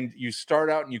 And you start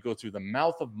out and you go through the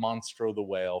mouth of Monstro the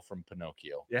whale from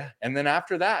Pinocchio. Yeah. And then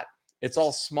after that, it's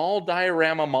all small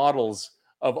diorama models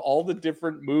of all the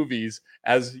different movies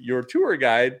as your tour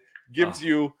guide gives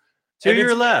you. To and your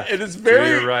it's- left. It is very To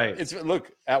your right. It's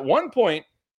look, at one point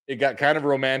it got kind of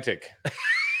romantic.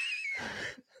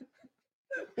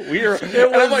 And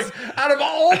I'm like, out of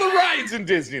all the rides in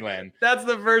Disneyland, That's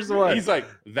the first one. he's like,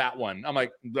 that one. I'm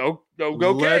like, no,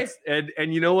 okay. Let's-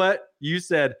 and you know what? You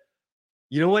said,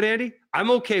 you know what, Andy? I'm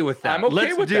okay with that. I'm okay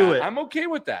Let's with do that. it. I'm okay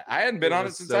with that. I hadn't been It on it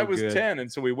was since so I was good. 10. And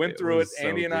so we went It through it, was so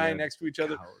Andy and I good. next to each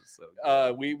other. God, it was so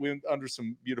good. We went under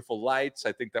some beautiful lights.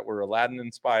 I think that were Aladdin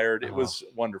inspired. It was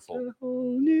wonderful. A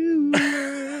whole new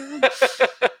world.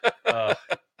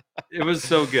 It was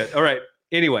so good. All right.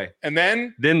 Anyway, and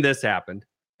then this happened.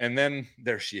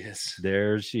 there she is.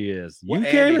 There she is. You What,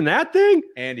 came Andy? in that thing?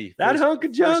 Andy. That first- hunk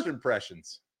of junk? First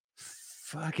impressions.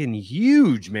 Fucking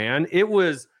huge, man. It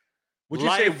was. Would you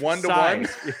say 1 to 1?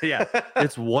 life-size. Yeah.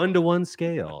 It's 1-to-1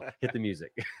 scale. Hit the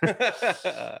music.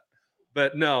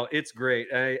 But no, it's great.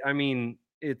 I mean,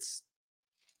 it's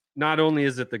not only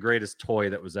is it the greatest toy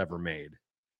that was ever made,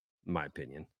 in my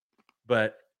opinion,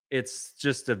 but it's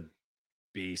just a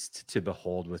beast to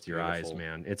behold with your eyes, Beautiful.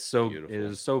 man. It's so Beautiful. it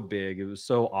was so big. It was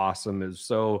so awesome. It was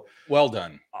so Well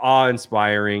done.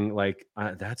 awe-inspiring. Like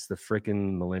that's the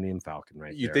freaking Millennium Falcon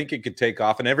right You there. think it could take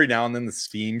off, and every now and then the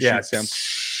steam Yeah. shoots down.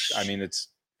 I mean, it's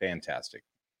fantastic.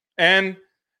 And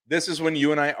this is when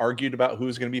you and I argued about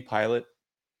who's going to be pilot.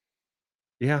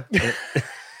 Yeah.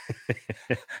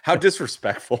 How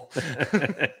disrespectful.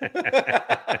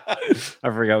 I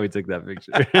forgot we took that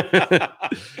picture.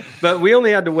 But we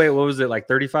only had to wait, what was it, like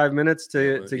 35 minutes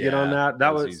to get on Yeah, that? that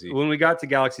That was was easy. when we got to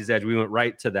Galaxy's Edge, we went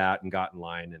right to that and got in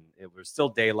line, and it was still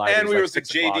daylight. It And was we like were with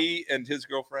 6 o'clock. JD and his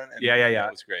girlfriend. And Yeah.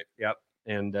 That was great.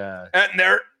 And And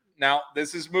there, now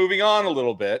this is moving on a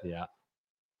little bit. yeah,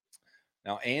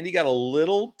 Now, Andy got a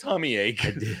little tummy ache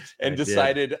I did. and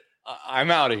decided, I'm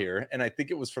out of here. And I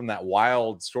think it was from that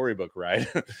wild storybook ride.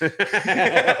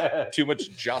 Too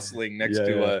much jostling next Yeah,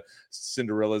 to yeah.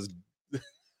 Cinderella's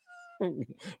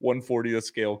 1/40th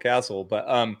scale castle.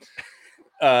 But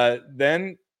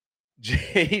then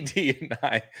JD and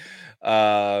I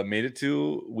Made it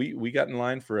to we got in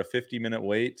line for a 50-minute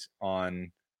wait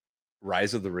on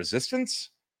Rise of the Resistance,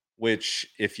 which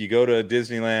if you go to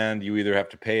Disneyland, you either have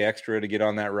to pay extra to get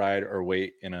on that ride or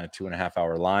wait in a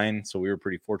 2.5-hour line. So we were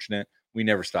pretty fortunate. We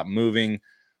never stopped moving.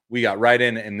 We got right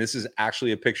in, and this is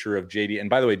actually a picture of JD. And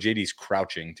by the way, JD's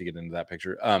crouching to get into that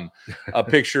picture. A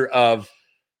picture of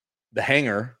the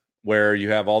hangar where you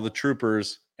have all the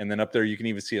troopers, and then up there you can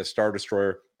even see a Star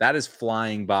Destroyer that is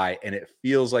flying by, and it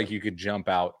feels like you could jump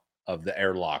out of the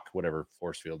airlock, whatever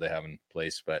force field they have in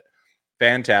place. But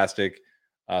fantastic.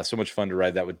 So much fun to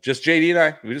ride that with just JD and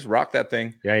I. We just rocked that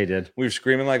thing. Yeah, you did. We were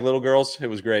screaming like little girls. It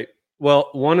was great. Well,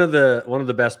 one of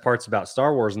the best parts about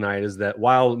Star Wars Night is that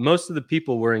while most of the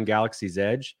people were in Galaxy's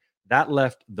Edge, that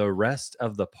left the rest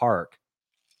of the park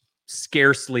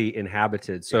scarcely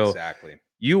inhabited. So exactly.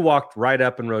 You walked right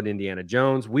up and rode Indiana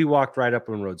Jones. We walked right up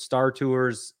and rode Star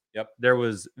Tours. Yep. There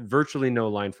was virtually no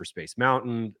line for Space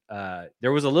Mountain.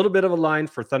 There was a little bit of a line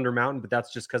for Thunder Mountain, but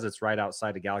that's just because it's right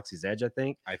outside of Galaxy's Edge, I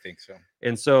think. I think so.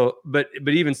 And so, but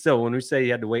even still, when we say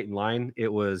you had to wait in line,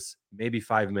 it was maybe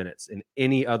 5 minutes in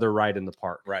any other ride in the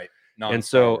park. Right. And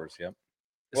so, Wars, yep.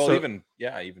 Well, so,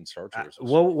 even Star Tours.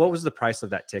 What was the price of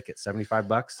that ticket? $75?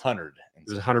 100. It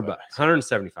was $100.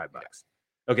 $175.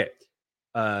 Okay.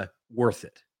 Worth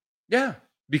it. Yeah.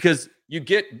 Because you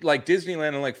get like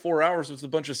Disneyland in like 4 hours with a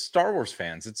bunch of Star Wars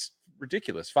fans. It's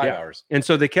ridiculous. 5 hours. And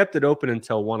so they kept it open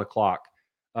until 1 o'clock.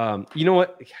 You know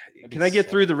what? Can I get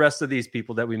through the rest of these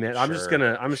people that we met? I'm just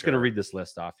gonna read this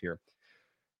list off here.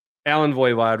 Alan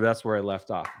Voivod, that's where I left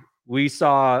off. We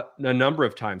saw a number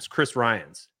of times Chris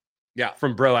Ryans. Yeah.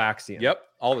 From Bro Axiom. Yep.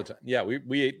 All the time. Yeah.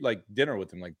 We ate like dinner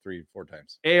with him like 3-4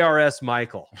 times. ARS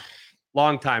Michael,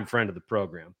 longtime friend of the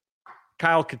program.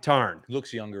 Kyle Katarn.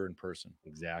 Looks younger in person.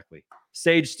 Exactly.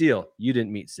 Sage Steele. You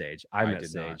didn't meet Sage. I met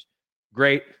Sage. Not.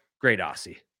 Great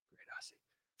Aussie.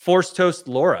 Force Toast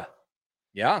Laura.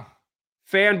 Yeah.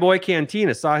 Fanboy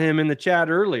Cantina. Saw him in the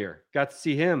chat earlier. Got to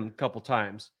see him a couple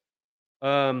times.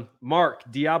 Mark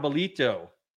Diabolito.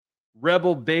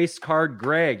 Rebel Base Card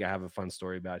Greg. I have a fun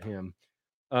story about him.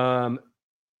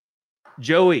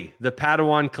 Joey, the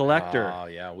Padawan collector. Oh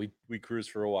yeah, we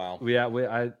cruised for a while. Yeah,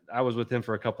 I was with him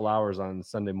for a couple hours on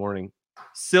Sunday morning.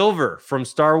 Silver from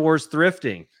Star Wars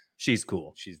Thrifting. She's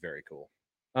cool. She's very cool.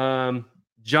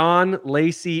 John,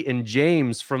 Lacey, and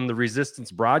James from the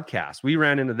Resistance broadcast. We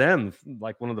ran into them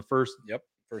like one of the first. Yep,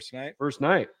 first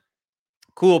night.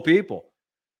 Cool people.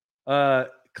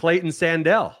 Clayton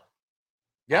Sandell.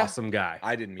 Yeah. Awesome guy.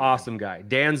 I didn't meet awesome him. guy.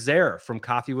 Dan Zare from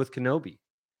Coffee with Kenobi.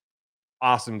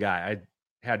 Awesome guy. I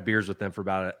had beers with them for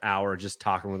about an hour just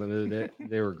talking with them.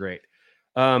 They were great.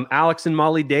 Alex and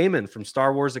Molly Damon from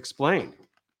Star Wars Explained.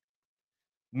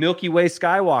 Milky Way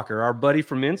Skywalker, our buddy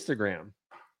from Instagram.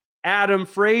 Adam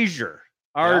Frazier,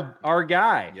 our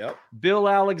guy. Yep. Bill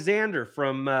Alexander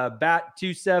from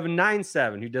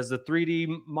Bat2797, who does the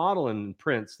 3D modeling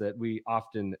prints that we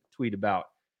often tweet about.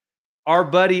 Our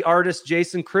buddy artist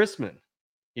Jason Chrisman.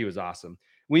 He was awesome.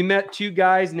 We met two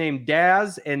guys named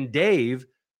Daz and Dave, a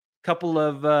couple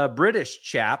of British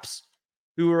chaps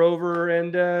who were over,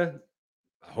 and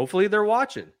hopefully they're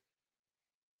watching.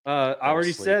 I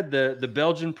already said the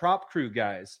Belgian prop crew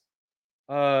guys.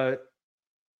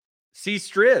 C.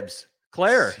 Stribbs,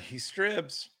 Claire. C.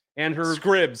 Stribbs. And her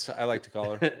Scribs, I like to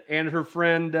call her. And her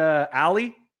friend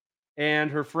Allie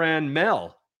and her friend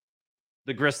Mel,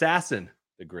 the Grissassin.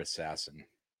 The Grissassin.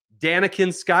 Danikin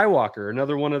Skywalker,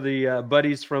 another one of the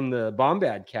buddies from the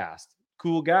Bombad cast.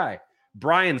 Cool guy.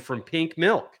 Brian from Pink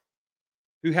Milk,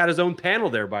 who had his own panel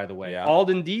there, by the way. Yeah.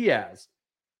 Alden Diaz.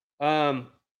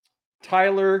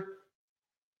 Tyler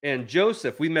and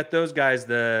Joseph. We met those guys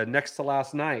the next to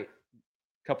last night.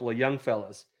 A couple of young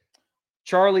fellas.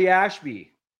 Charlie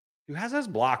Ashby, who has us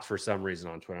blocked for some reason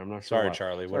on Twitter. I'm not sure. Sorry,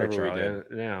 Charlie. Whatever we did.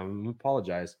 Yeah, I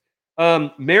apologize.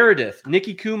 Meredith,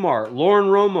 Nikki Kumar, Lauren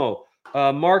Romo,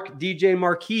 Mark DJ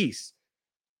Marquise,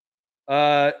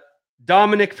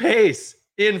 Dominic Pace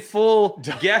in full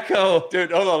gecko.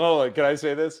 Dude, hold on. Can I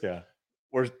say this? Yeah.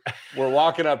 We're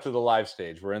walking up to the live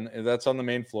stage. That's on the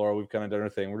main floor. We've kind of done our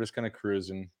thing. We're just kind of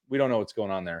cruising. We don't know what's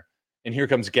going on there. And here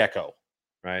comes Gecko.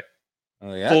 Right.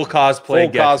 Like, yeah. Full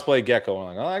cosplay Gecko.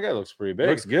 I'm like, oh, that guy looks pretty big.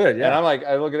 Looks good, yeah. And I'm like,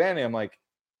 I look at Andy, I'm like,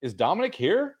 is Dominic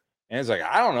here? And he's like,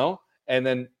 I don't know. And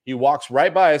then he walks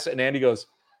right by us, and Andy goes,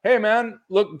 hey man,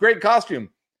 look, great costume.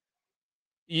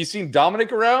 You seen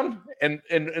Dominic around? And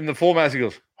in the full mask, he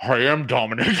goes, I am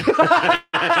Dominic.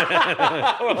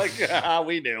 We're like,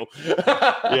 we knew.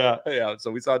 Yeah. So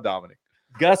we saw Dominic.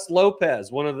 Gus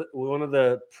Lopez, one of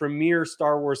the premier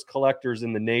Star Wars collectors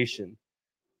in the nation.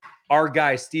 Our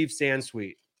guy, Steve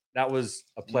Sansweet. That was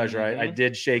a pleasure. I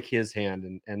did shake his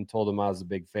hand and told him I was a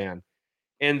big fan.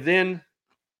 And then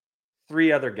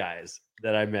 3 other guys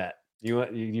that I met.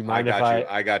 You mind if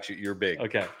I got you. You're big.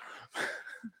 Okay.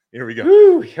 Here we go.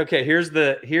 Woo! Okay, here's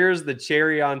the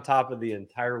cherry on top of the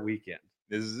entire weekend.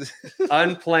 This is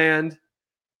unplanned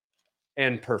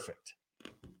and perfect.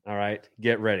 All right,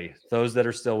 get ready. Those that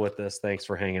are still with us, thanks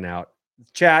for hanging out.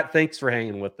 Chat, thanks for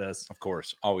hanging with us. Of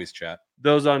course, always chat.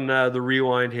 Those on the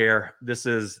rewind here, this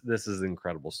is an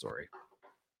incredible story.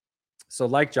 So,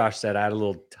 like Josh said, I had a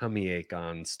little tummy ache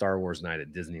on Star Wars night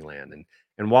at Disneyland,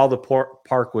 and while the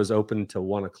park was open till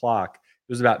 1 o'clock,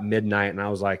 it was about midnight, and I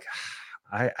was like,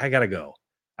 I gotta go.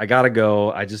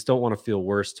 I just don't want to feel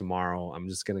worse tomorrow. I'm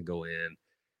just gonna go in.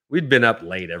 We'd been up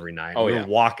late every night. We were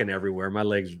walking everywhere.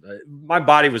 My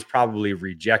body was probably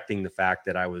rejecting the fact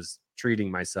that I was treating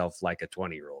myself like a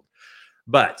 20-year-old.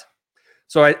 But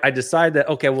so I decided that,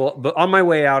 okay, well, but on my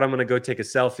way out, I'm going to go take a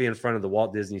selfie in front of the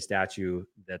Walt Disney statue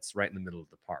that's right in the middle of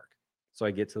the park. So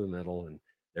I get to the middle, and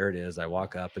there it is. I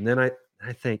walk up, and then I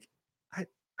think,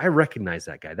 I recognize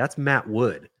that guy. That's Matt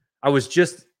Wood. I was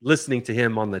just listening to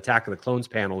him on the Attack of the Clones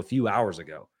panel a few hours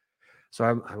ago. So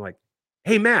I'm like,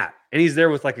 hey, Matt. And he's there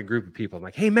with like a group of people. I'm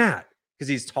like, hey, Matt. Because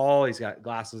he's tall. He's got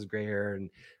glasses, gray hair. And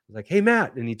I was like, hey,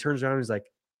 Matt. And he turns around and he's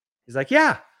like,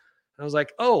 yeah. I was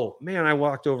like, oh, man. I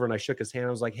walked over and I shook his hand.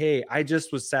 I was like, hey, I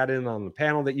just was sat in on the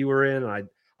panel that you were in. And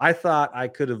I thought I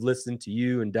could have listened to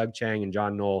you and Doug Chang and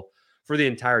John Knoll for the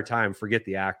entire time. Forget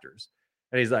the actors.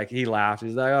 And he's like, he laughed.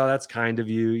 He's like, oh, that's kind of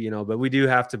you, but we do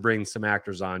have to bring some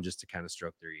actors on just to kind of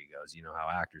stroke their egos. You know how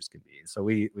actors can be. So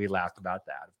we laughed about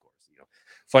that, of course,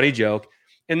 funny joke.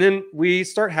 And then we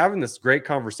start having this great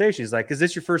conversation. He's like, is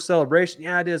this your first celebration?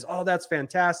 Yeah, it is. Oh, that's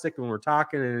fantastic. And we're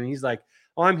talking, and he's like,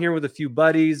 oh, I'm here with a few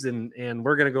buddies, and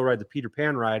we're going to go ride the Peter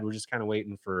Pan ride. We're just kind of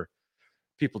waiting for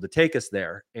people to take us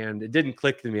there. And it didn't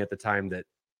click to me at the time that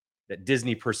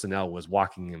Disney personnel was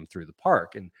walking him through the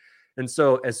park. And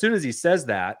so as soon as he says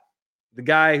that, the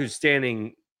guy who's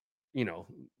standing,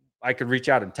 I could reach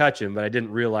out and touch him, but I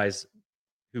didn't realize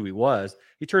who he was.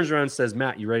 He turns around and says,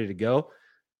 Matt, you ready to go?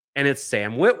 And it's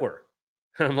Sam Witwer.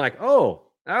 I'm like, oh,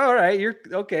 all right. You're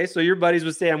okay. So you're buddies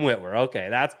with Sam Witwer. Okay.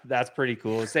 That's pretty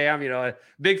cool. Sam, a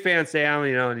big fan of Sam,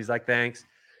 and he's like, thanks.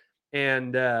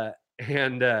 And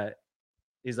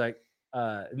he's like,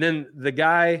 and then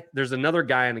there's another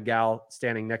guy and a gal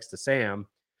standing next to Sam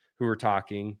who were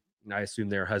talking. And I assume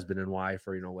they're husband and wife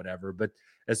or, whatever. But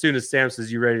as soon as Sam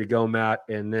says, you ready to go, Matt?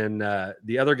 And then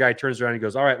the other guy turns around and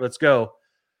goes, all right, let's go.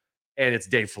 And it's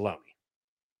Dave Filoni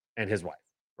and his wife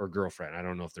or girlfriend. I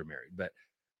don't know if they're married, but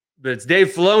it's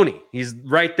Dave Filoni. He's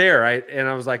right there. Right. And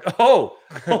I was like, oh,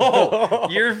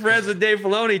 you're friends with Dave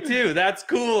Filoni too. That's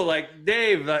cool. Like,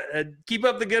 Dave, keep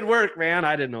up the good work, man.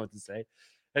 I didn't know what to say.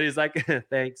 And he's like,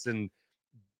 thanks. And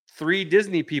 3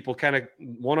 Disney people, kind of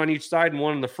one on each side and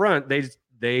one in the front,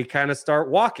 they kind of start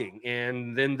walking,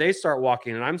 and then they start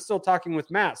walking, and I'm still talking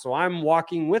with Matt. So I'm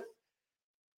walking with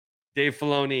Dave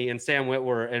Filoni and Sam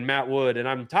Witwer and Matt Wood, and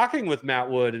I'm talking with Matt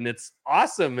Wood, and it's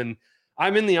awesome. And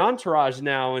I'm in the entourage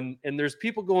now, and there's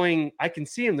people going, I can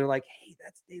see them. They're like, hey,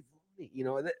 that's Dave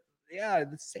Filoni, yeah,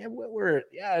 that's Sam Witwer.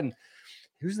 Yeah. And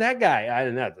who's that guy?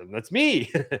 That's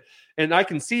me. And I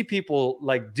can see people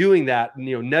like doing that,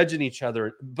 nudging each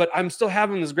other. But I'm still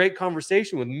having this great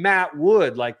conversation with Matt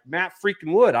Wood, like Matt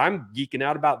freaking Wood. I'm geeking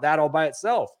out about that all by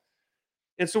itself.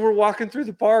 And so we're walking through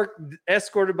the park,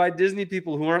 escorted by Disney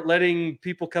people who aren't letting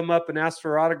people come up and ask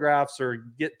for autographs or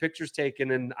get pictures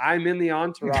taken. And I'm in the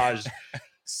entourage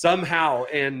somehow,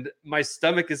 and my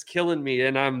stomach is killing me.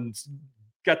 And I'm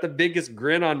got the biggest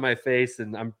grin on my face,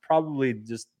 and I'm probably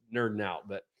just nerding out.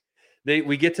 But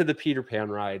we get to the Peter Pan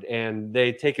ride, and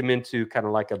they take him into kind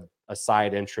of like a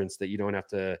side entrance that you don't have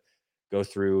to go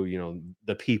through,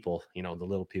 the people, the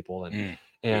little people.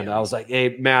 And I was like,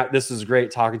 hey, Matt, this is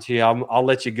great talking to you. I'll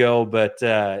let you go, but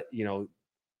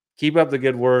keep up the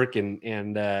good work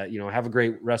and have a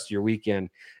great rest of your weekend.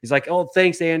 He's like, oh,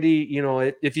 thanks, Andy.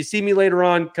 If you see me later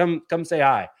on, come say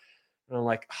hi. And I'm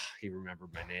like, oh, he remembered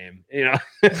my name,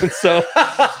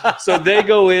 so they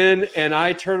go in, and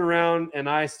I turn around and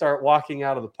I start walking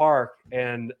out of the park,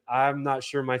 and I'm not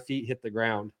sure my feet hit the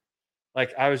ground.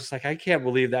 Like, I was just like, I can't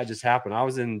believe that just happened. I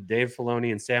was in Dave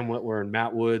Filoni and Sam Witwer and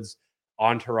Matt Wood's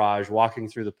entourage walking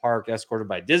through the park, escorted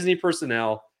by Disney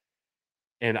personnel.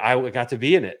 And I got to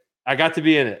be in it.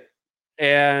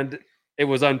 And it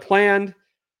was unplanned.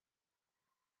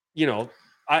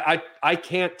 I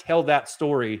can't tell that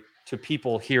story to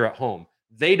people here at home.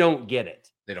 They don't get it.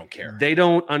 They don't care. They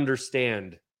don't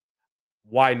understand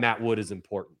why Matt Wood is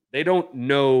important. They don't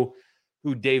know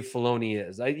who Dave Filoni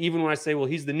is. Even when I say, well,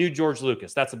 he's the new George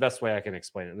Lucas, that's the best way I can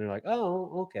explain it. And they're like,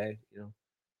 oh, okay.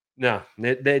 No,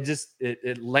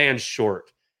 it lands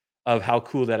short of how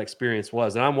cool that experience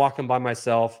was. And I'm walking by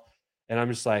myself and I'm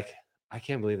just like, I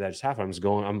can't believe that just happened.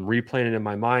 I'm replaying it in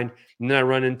my mind. And then I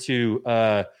run into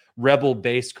Rebel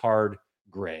base card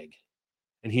Greg,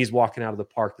 and he's walking out of the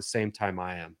park the same time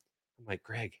I am. I'm like,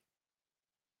 Greg,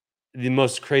 the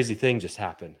most crazy thing just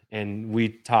happened. And we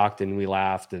talked and we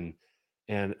laughed and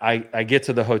I get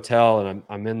to the hotel and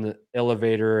I'm in the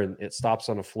elevator and it stops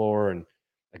on the floor and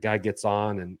a guy gets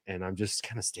on and I'm just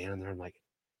kind of standing there. I'm like,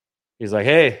 he's like,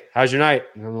 hey, how's your night?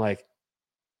 And I'm like,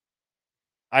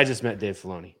 I just met Dave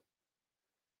Filoni.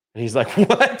 And he's like,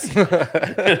 what?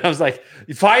 And I was like,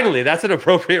 finally, that's an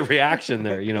appropriate reaction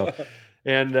there,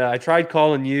 And I tried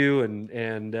calling you and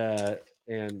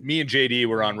me and JD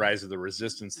were on Rise of the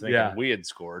Resistance thinking we had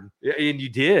scored. And you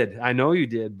did. I know you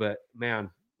did, but man,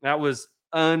 that was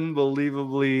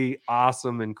unbelievably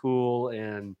awesome and cool.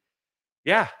 And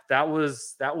yeah, that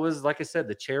was like I said,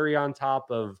 the cherry on top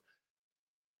of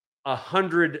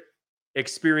 100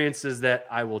 experiences that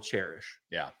I will cherish.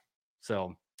 Yeah.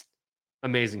 So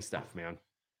amazing stuff, man.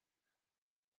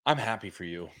 I'm happy for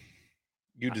you.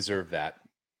 You deserve that.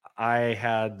 I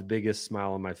had the biggest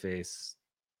smile on my face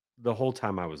the whole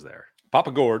time I was there.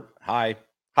 Papa Gord, hi.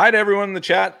 Hi to everyone in the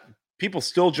chat. People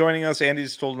still joining us. Andy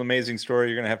just told an amazing story.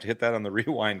 You're going to have to hit that on the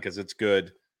rewind because it's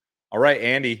good. All right,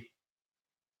 Andy.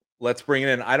 Let's bring it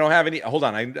in. I don't have any. Hold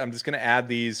on. I'm just going to add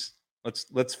these.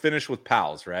 Let's finish with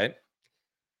pals, right?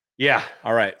 Yeah.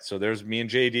 All right. So there's me and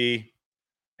JD.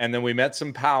 And then we met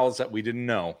some pals that we didn't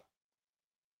know.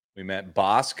 We met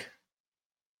Bosk.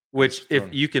 Which, if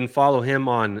you can follow him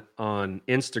on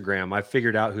Instagram, I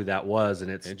figured out who that was, and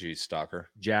it's stalker.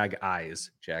 Jag Eyes.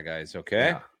 Jag Eyes, okay.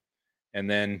 Yeah. And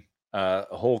then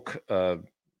Hulk. R2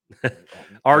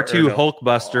 Hulkbuster.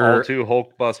 R2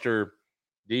 Hulkbuster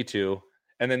D2.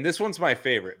 And then this one's my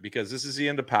favorite because this is the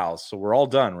end of pals. So we're all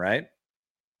done, right?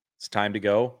 It's time to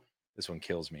go. This one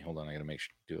kills me. Hold on, I got to make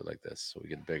sure to do it like this so we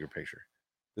get a bigger picture.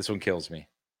 This one kills me.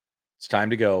 It's time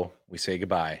to go. We say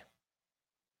goodbye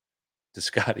to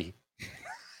Scotty.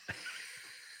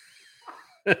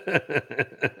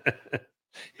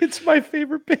 It's my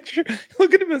favorite picture.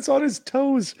 Look at him. It's on his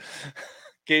toes.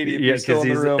 Katie, you're still in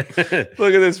the room.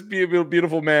 Look at this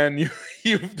beautiful man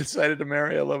you've decided to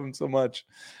marry. I love him so much.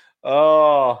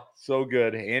 Oh, so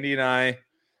good. Andy and I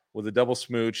with a double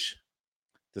smooch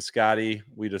to Scotty.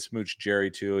 We just smooched Jerry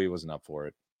too. He wasn't up for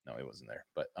it. No, he wasn't there.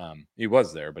 But he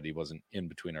was there, but he wasn't in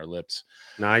between our lips.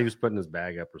 Nah, he was putting his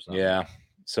bag up or something. Yeah.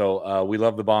 So we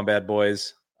love the Bombad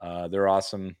boys. They're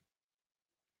awesome.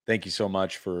 Thank you so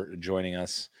much for joining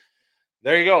us.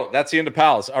 There you go. That's the end of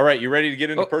pals. All right, you ready to get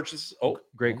into purchase? Oh,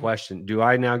 great question. Do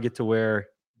I now get to wear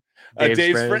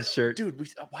Dave's friend shirt? Dude,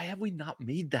 why have we not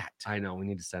made that? I know. We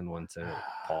need to send one to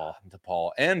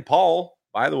Paul. And Paul,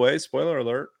 by the way, spoiler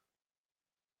alert,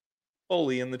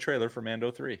 Foley in the trailer for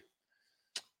Mando 3.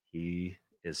 He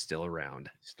is still around.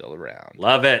 Still around.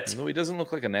 Love it. Though he doesn't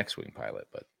look like an X-Wing pilot,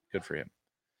 but good for him.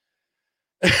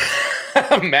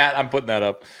 Matt, I'm putting that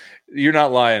up. You're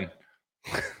not lying.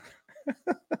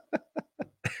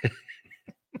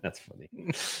 That's funny.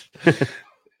 The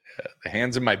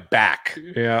hands in my back.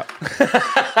 Yeah.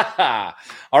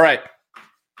 All right.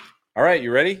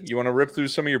 You ready? You want to rip through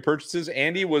some of your purchases?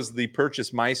 Andy was the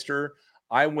purchase meister.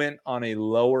 I went on a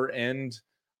lower end.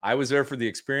 I was there for the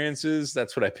experiences.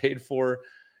 That's what I paid for.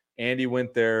 Andy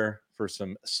went there for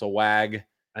some swag.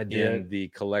 I did. In the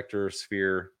collector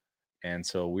sphere. And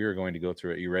so we are going to go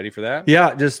through it. You ready for that?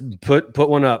 Yeah, just put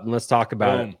one up and let's talk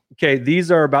about it. Okay, these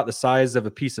are about the size of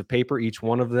a piece of paper, each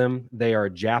one of them. They are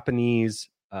Japanese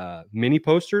mini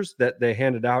posters that they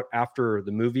handed out after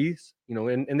the movies,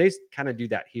 and they kind of do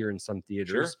that here in some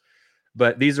theaters. Sure.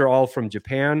 But these are all from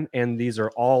Japan, and these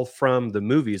are all from the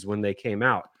movies when they came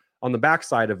out. On the back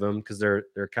side of them, because they're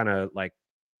kind of like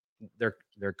they're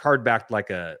card backed like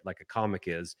a comic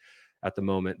is at the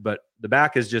moment, but the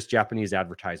back is just Japanese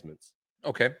advertisements.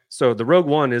 Okay. So the Rogue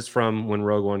One is from when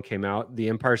Rogue One came out. The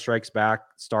Empire Strikes Back,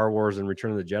 Star Wars, and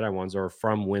Return of the Jedi ones are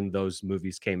from when those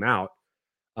movies came out.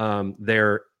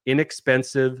 They're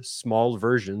inexpensive, small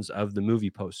versions of the movie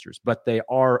posters, but they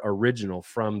are original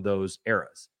from those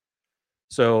eras.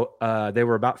 So they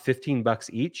were about $15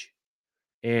 each,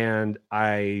 and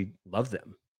I love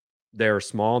them. They're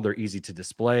small. They're easy to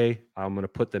display. I'm going to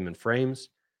put them in frames.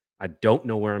 I don't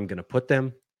know where I'm going to put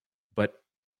them, but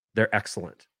they're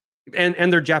excellent.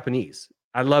 And they're Japanese.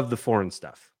 I love the foreign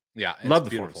stuff. Yeah. Love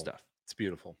the foreign stuff. It's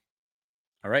beautiful.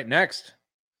 All right. Next.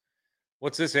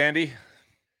 What's this, Andy?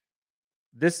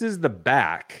 This is the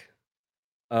back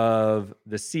of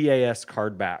the CAS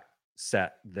card back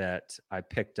set that I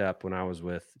picked up when I was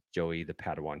with Joey, the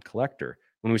Padawan collector.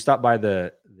 When we stopped by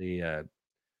the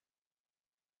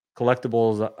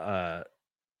collectibles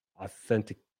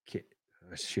authentic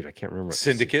shoot, I can't remember what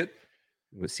Syndicate.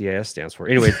 What CAS stands for.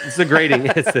 Anyway, it's the grading.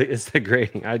 it's the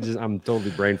grading. I'm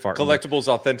totally brain farting. Collectibles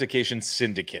Authentication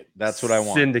Syndicate. That's what I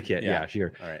want. Syndicate. Yeah,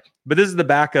 sure. All right. But this is the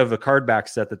back of a card back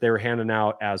set that they were handing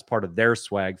out as part of their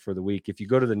swag for the week. If you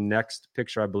go to the next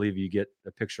picture, I believe you get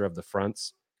a picture of the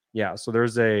fronts. Yeah. So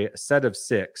there's a set of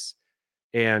 6,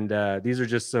 and these are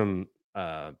just some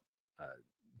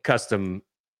custom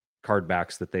card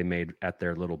backs that they made at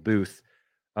their little booth.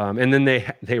 And then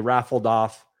they raffled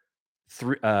off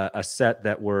a set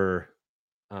that were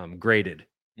graded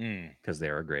because they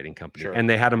are a grading company, and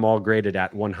they had them all graded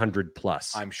at 100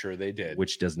 plus. I'm sure they did,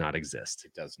 which does not exist.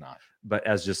 It does not. But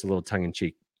as just a little tongue in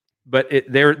cheek. But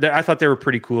I thought they were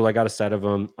pretty cool. I got a set of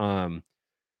them.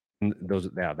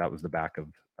 That was the back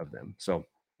of them. So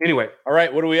anyway, all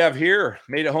right, what do we have here?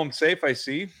 Made it home safe, I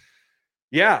see.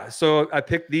 Yeah, so I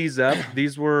picked these up.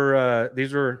 These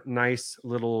were nice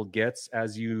little gets,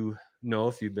 as you know,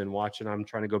 if you've been watching. I'm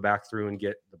trying to go back through and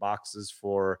get the boxes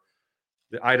for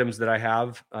the items that I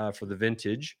have for the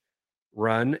vintage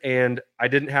run, and I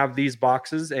didn't have these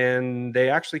boxes, and they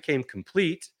actually came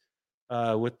complete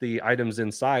with the items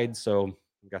inside. So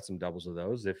I've got some doubles of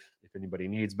those if anybody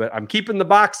needs. But I'm keeping the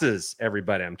boxes,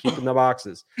 everybody. I'm keeping the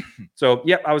boxes. So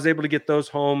yep, I was able to get those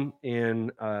home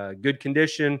in good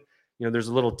condition. You know, there's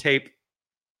a little tape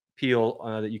peel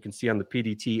that you can see on the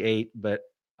PDT 8, but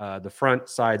the front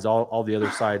sides, all the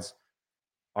other sides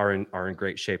are in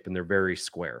great shape, and they're very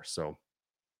square. So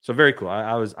very cool.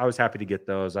 I was happy to get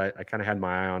those. I kind of had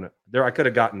my eye on it. There, I could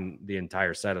have gotten the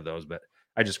entire set of those, but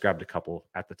I just grabbed a couple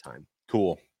at the time.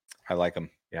 Cool. I like them.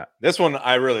 Yeah. This one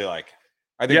I really like.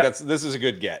 I think this is a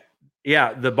good get.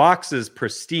 Yeah, the box is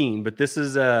pristine, but this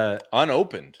is a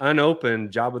unopened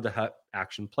Jabba the Hutt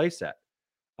action playset.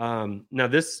 Now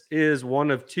this is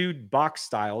one of 2 box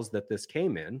styles that this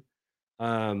came in,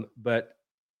 but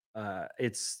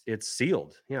it's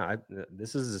sealed. Yeah,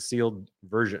 this is a sealed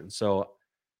version. So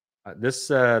this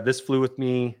flew with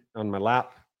me on my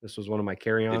lap. This was one of my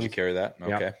carry-ons. Did you carry that?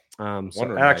 Okay. So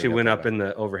that actually went up in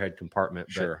the overhead compartment.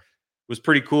 Sure. It was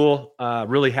pretty cool.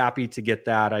 Really happy to get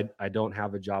that. I don't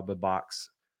have a Jabba box,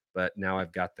 but now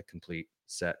I've got the complete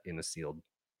set in a sealed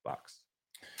box.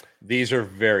 These are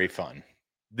very fun.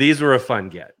 These were a fun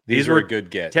get. These were a good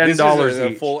get. $10 each. A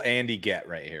each. full Andy get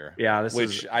right here. Yeah,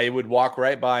 which I would walk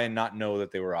right by and not know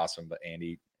that they were awesome, but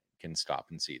Andy can stop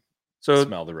and see. So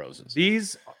smell the roses.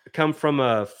 These come from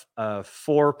a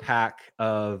 4-pack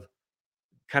of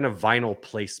kind of vinyl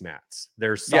placemats.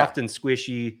 They're soft and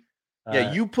squishy.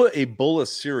 Yeah, you put a bowl of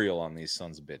cereal on these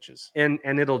sons of bitches, and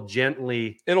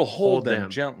it'll hold them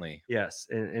gently. Yes,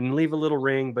 and leave a little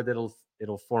ring, but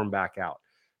it'll form back out.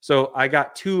 So I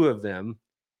got 2 of them,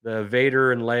 the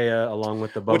Vader and Leia, along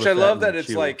with the Boba Which I Fett love that and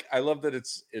it's Chewie. like I love that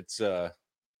it's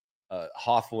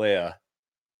Hoth Leia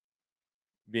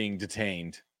being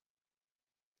detained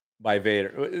by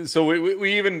Vader. So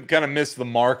we even kind of missed the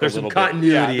mark. There's a little some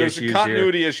continuity bit. There's issues.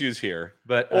 Continuity issues here,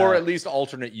 but or at least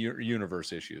alternate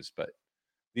universe issues. But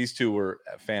these 2 were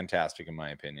fantastic in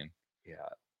my opinion. Yeah,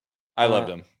 I loved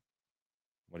them.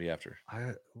 What are you after?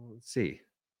 Let's see.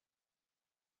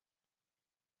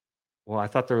 Well, I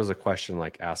thought there was a question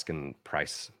like asking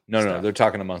price. No, they're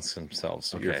talking amongst themselves,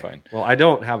 so you're fine. Well, I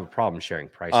don't have a problem sharing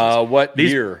prices. What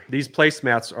year? These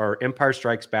placemats are Empire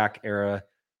Strikes Back era,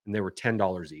 and they were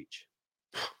 $10 each.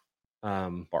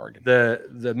 Bargain.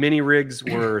 The mini rigs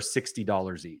were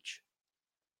 $60 each.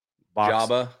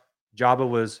 Jabba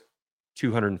was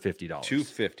 $250.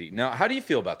 $250. Now, how do you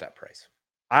feel about that price?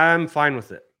 I'm fine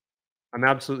with it. I'm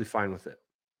absolutely fine with it.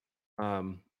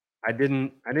 I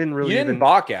didn't really. You didn't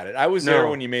balk at it. I was there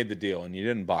when you made the deal, and you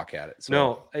didn't balk at it. So.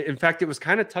 No, in fact, it was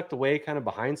kind of tucked away, kind of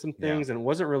behind some things, and it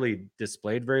wasn't really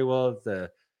displayed very well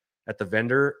at the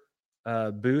vendor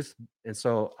booth. And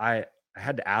so I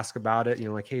had to ask about it. You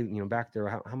know, like, hey, back there,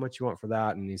 how much you want for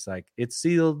that? And he's like, it's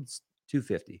sealed, $250.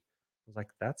 I was like,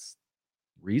 that's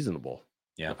reasonable.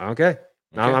 Yeah. Okay.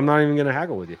 I'm not even going to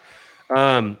haggle with you.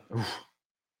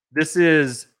 This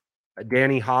is a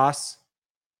Danny Haas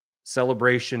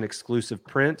Celebration exclusive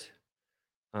print,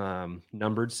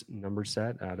 numbered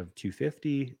set out of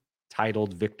 250,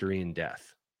 titled Victory and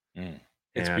Death.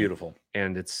 It's beautiful,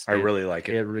 and I really like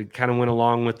it. It kind of went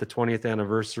along with the 20th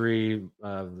anniversary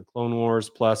of the Clone Wars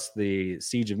plus the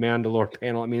Siege of Mandalore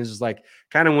panel. I mean, it's just like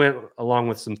kind of went along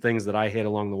with some things that I hit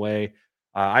along the way.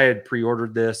 I had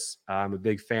pre-ordered this. I'm a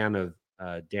big fan of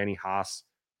Danny Haas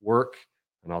work,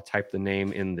 and I'll type the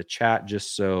name in the chat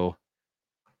just so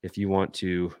if you want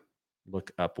to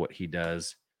look up what he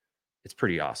does, it's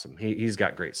pretty awesome. He's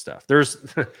got great stuff. There's,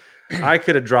 I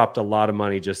could have dropped a lot of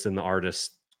money just in the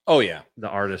artist. Oh yeah, the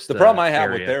artist. The problem I have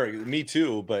area. with there, me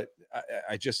too. But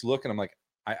I just look and I'm like,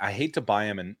 I hate to buy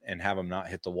them and have them not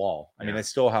hit the wall. I mean, I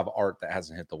still have art that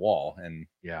hasn't hit the wall, and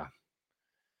yeah.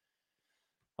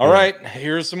 All right,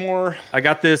 here's some more. I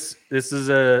got this. This is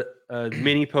a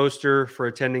mini poster for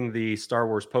attending the Star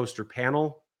Wars poster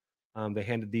panel. They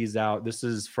handed these out. This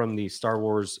is from the Star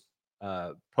Wars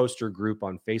poster group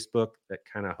on Facebook that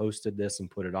kind of hosted this and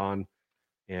put it on.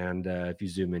 And if you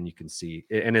zoom in, you can see.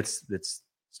 And it's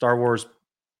Star Wars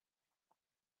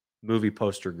movie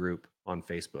poster group on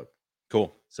Facebook.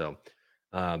 Cool. So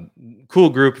cool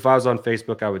group. If I was on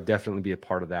Facebook, I would definitely be a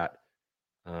part of that.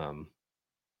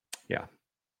 Yeah.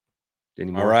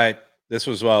 All right. This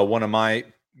was one of my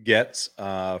gets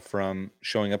from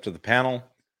showing up to the panel.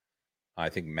 I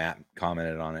think Matt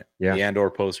commented on it. Yeah. The Andor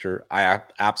poster. I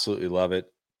absolutely love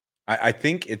it. I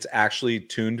think it's actually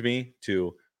tuned me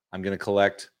to, I'm going to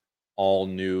collect all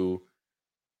new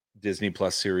Disney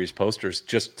Plus series posters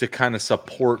just to kind of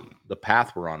support the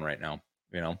path we're on right now,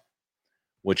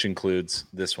 which includes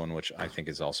this one, which I think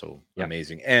is also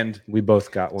amazing. And we both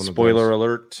got one. Spoiler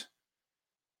alert.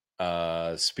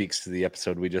 Speaks to the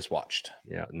episode we just watched.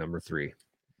 Yeah, number 3.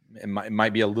 It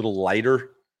might be a little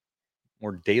lighter,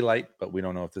 more daylight, but we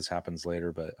don't know if this happens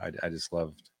later. But I just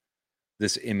loved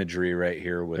this imagery right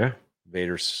here with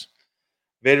Vader's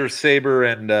saber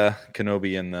and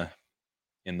Kenobi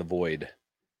in the void.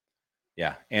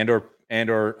 Yeah, Andor.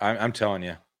 I'm telling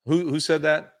you, who said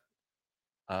that?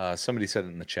 Somebody said it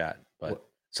in the chat, but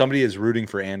somebody is rooting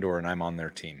for Andor, and I'm on their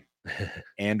team.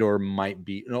 Andor might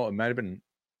be it might have been.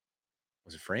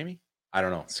 Was it Framey? I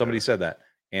don't know. Somebody said that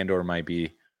Andor might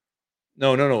be.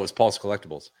 No. It was Paul's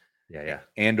Collectibles. Yeah.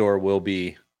 Andor will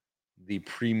be the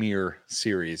premier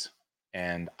series,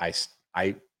 and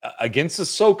I against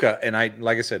Ahsoka, and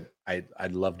like I said,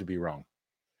 I'd love to be wrong,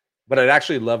 but I'd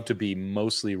actually love to be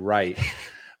mostly right,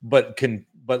 but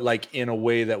like in a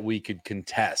way that we could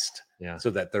contest, so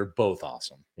that they're both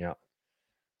awesome. Yeah.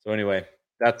 So anyway,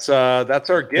 that's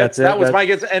our gifts. That was my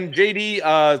gifts, and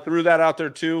JD threw that out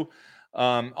there too.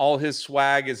 All his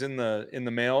swag is in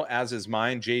the mail, as is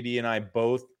mine. JD and I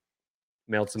both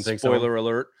mailed some things. Spoiler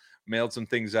alert! Mailed some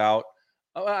things out.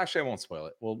 Oh, actually, I won't spoil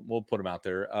it. We'll put them out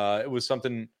there. It was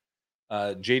something.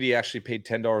 JD actually paid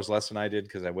 $10 less than I did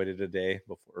because I waited a day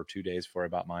or 2 days before I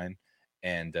bought mine,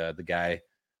 and the guy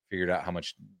figured out how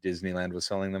much Disneyland was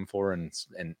selling them for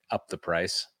and upped the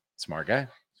price. Smart guy.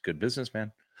 Good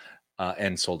businessman.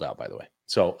 And sold out, by the way.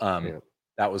 So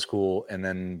that was cool. And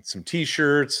then some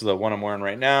T-shirts, the one I'm wearing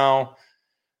right now,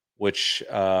 which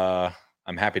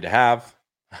I'm happy to have.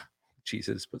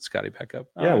 Jesus, put Scotty back up.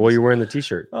 Yeah, well, you're wearing the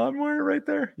T-shirt. I'm wearing it right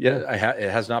there. Yeah,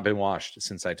 it has not been washed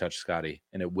since I touched Scotty,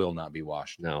 and it will not be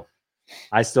washed. No,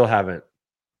 I still haven't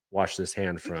washed this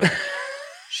hand from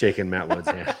shaking Matt Wood's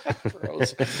hand.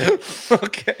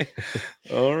 Okay,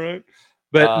 all right.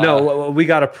 But no, we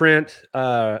got a print.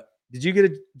 Did you get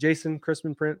a Jason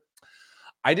Christman print?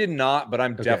 I did not, but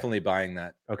I'm definitely buying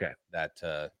that. Okay,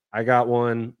 that I got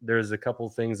one. There's a couple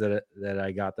things that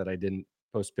I got that I didn't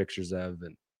post pictures of,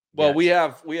 and well, we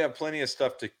have plenty of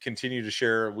stuff to continue to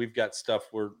share. We've got stuff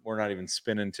we're not even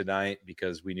spinning tonight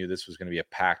because we knew this was going to be a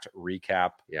packed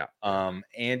recap. Yeah.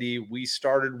 Andy, we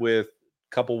started with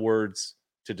a couple words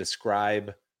to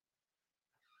describe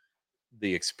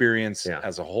the experience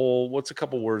as a whole. What's a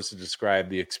couple words to describe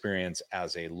the experience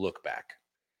as a look back?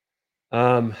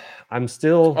 I'm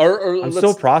still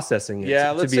processing it.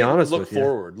 Yeah, to be honest, look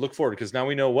forward because now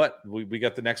we know what we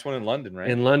got the next one in London, right?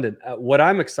 In London, what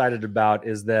I'm excited about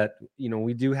is that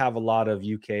we do have a lot of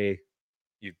UK.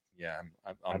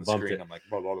 I'm on the screen. I'm like,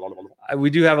 blah, blah, blah, blah. We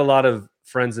do have a lot of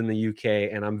friends in the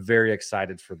UK, and I'm very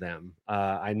excited for them.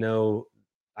 I know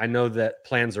that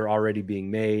plans are already being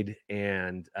made,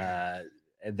 and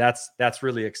that's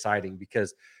really exciting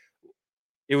because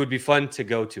it would be fun to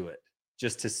go to it.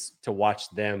 Just to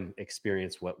watch them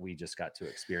experience what we just got to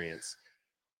experience,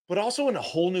 but also in a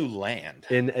whole new land,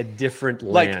 in a different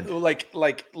land.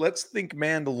 Like let's think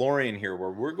Mandalorian here, where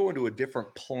we're going to a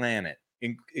different planet,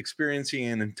 experiencing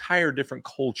an entire different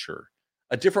culture,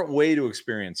 a different way to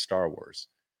experience Star Wars,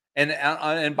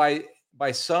 and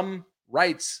by some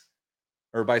rights,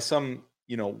 or by some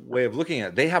way of looking at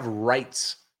it, they have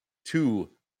rights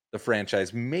to the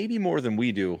franchise, maybe more than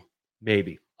we do,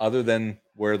 maybe other than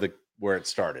where it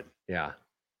started. Yeah.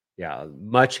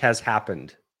 Much has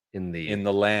happened in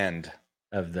the land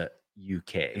of the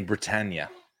UK, in Britannia.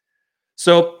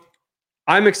 So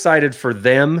I'm excited for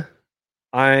them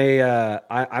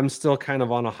I'm still kind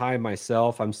of on a high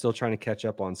myself. I'm still trying to catch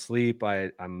up on sleep.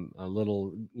 I'm a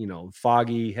little,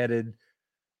 foggy headed.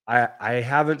 I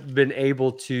haven't been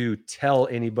able to tell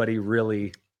anybody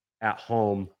really at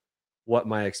home what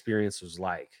my experience was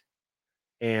like.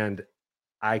 And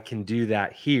I can do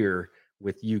that here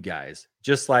with you guys.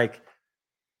 Just like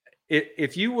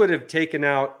if you would have taken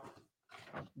out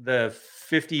the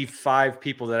 55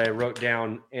 people that I wrote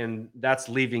down, and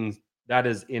that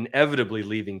is inevitably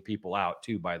leaving people out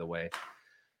too, by the way.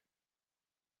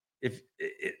 If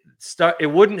it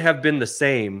wouldn't have been the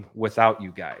same without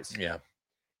you guys. Yeah.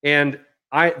 And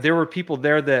there were people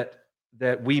there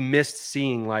that we missed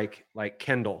seeing, like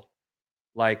Kendall,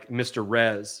 like Mr.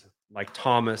 Rez, like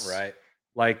Thomas, Right.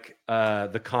 like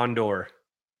the Condor,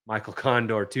 Michael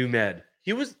Condor, Tumed.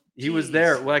 He was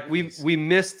there. Like we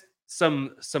missed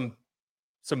some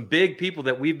big people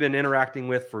that we've been interacting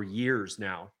with for years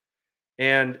now.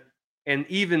 And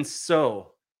even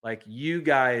so, like you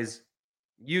guys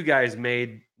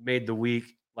made the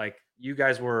week. Like you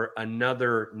guys were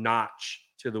another notch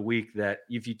to the week that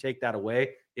if you take that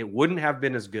away, it wouldn't have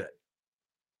been as good.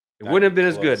 It wouldn't have been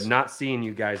as good not seeing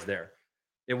you guys there.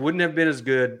 It wouldn't have been as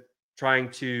good trying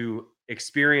to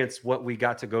experience what we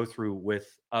got to go through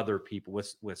with other people,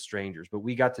 with strangers, but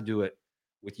we got to do it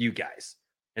with you guys.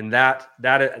 And that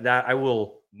I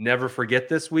will never forget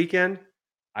this weekend.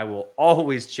 I will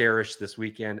always cherish this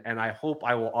weekend, and I hope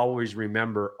I will always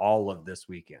remember all of this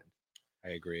weekend. I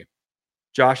agree.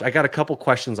 Josh, I got a couple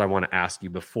questions I want to ask you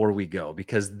before we go,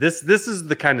 because this is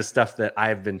the kind of stuff that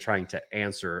I've been trying to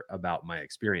answer about my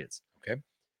experience. Okay.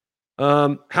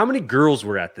 How many girls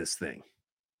were at this thing?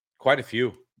 Quite a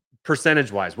few.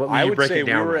 Percentage-wise, what would I you would break say it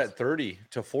down we were with? at 30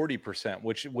 to 40%,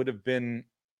 which would have been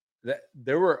that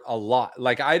there were a lot.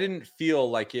 Like I didn't feel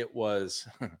like it was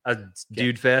A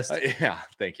dude fest? yeah,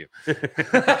 thank you.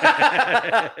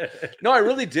 No, I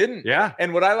really didn't. Yeah.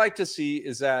 And what I like to see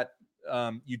is that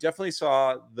you definitely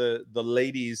saw the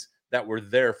ladies that were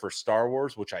there for Star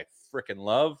Wars, which I freaking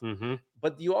love. Mm-hmm.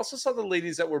 But you also saw the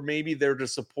ladies that were maybe there to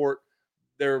support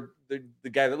the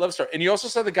guy that loves Star. And you also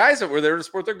saw the guys that were there to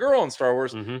support their girl in Star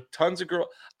Wars. Mm-hmm. Tons of girl.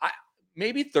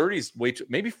 Maybe 30s, way too,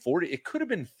 maybe 40. It could have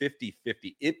been 50-50.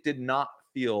 It did not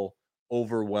feel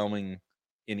overwhelming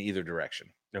in either direction.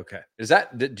 Okay.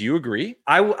 Do you agree?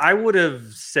 I would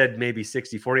have said maybe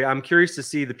 60-40. I'm curious to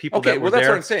see the people that were that's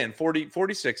there. what I'm saying.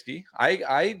 40-60.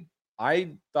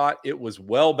 I thought it was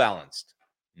well balanced.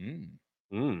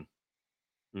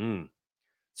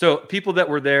 So people that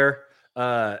were there,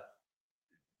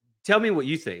 tell me what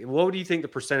you think. What do you think the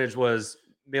percentage was,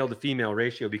 male to female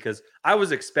ratio? Because I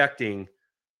was expecting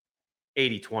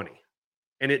 80-20,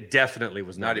 and it definitely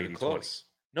was not even 80-20. close.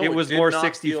 No, it was more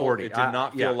 60-40. It did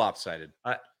not feel lopsided.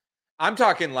 I'm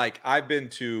talking like I've been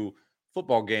to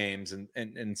football games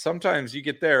and sometimes you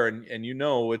get there and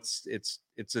it's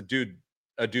a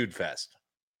dude fest.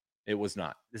 It was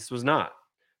not. This was not.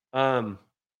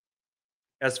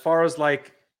 As far as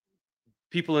like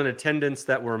people in attendance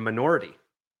that were a minority,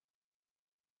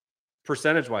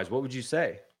 percentage-wise, what would you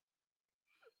say?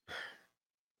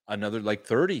 Another like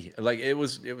 30. Like it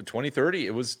was 20-30.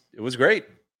 It was great.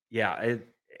 Yeah,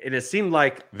 it seemed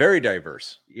like very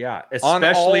diverse. Yeah,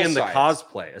 especially in the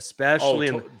cosplay.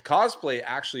 Cosplay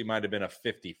actually might have been a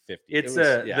 50-50.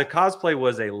 The cosplay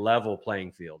was a level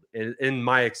playing field in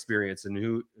my experience, and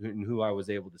who I was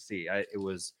able to see. It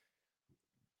was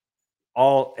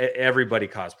everybody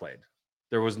cosplayed.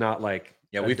 There was not like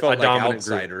we felt like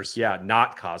outsiders. Group.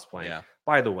 Not cosplaying. Yeah.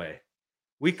 By the way,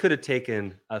 we could have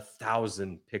taken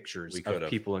 1,000 pictures of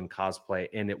people in cosplay,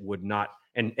 and it would not,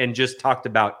 and just talked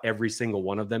about every single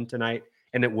one of them tonight,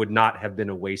 and it would not have been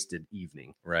a wasted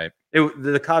evening. Right.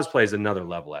 The cosplay is another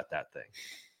level at that thing.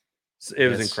 It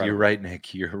was incredible. You're right,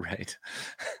 Nick. You're right.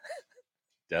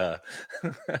 Duh.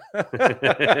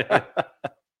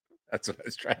 That's what I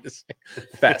was trying to say.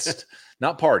 Fest,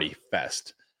 not party.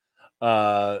 Fest.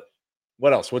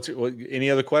 What else? Any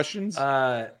other questions?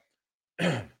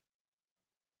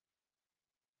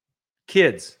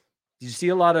 Kids. Did you see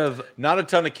a lot of? Not a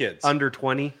ton of kids under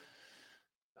 20.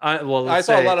 I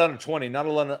saw a lot of under 20, not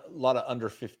a lot of under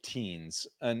 15s,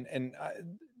 and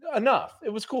enough. It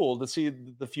was cool to see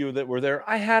the few that were there.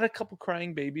 I had a couple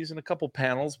crying babies and a couple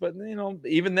panels, but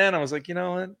even then I was like,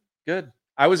 good.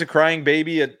 I was a crying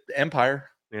baby at Empire,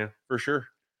 for sure.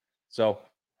 So,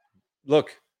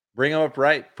 look, bring them up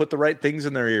right. Put the right things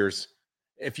in their ears.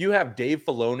 If you have Dave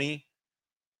Filoni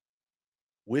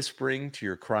whispering to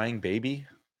your crying baby,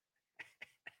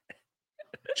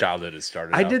 childhood has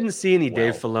started. I didn't see any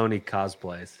Dave Filoni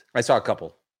cosplays. I saw a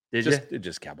couple. Did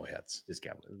just cowboy hats. Just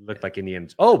cowboy. It looked like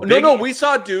Indians. Oh, no, we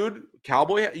saw a dude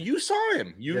cowboy hat. You saw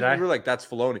him. You Did I? were like, that's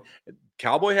Filoni.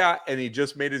 Cowboy hat, and he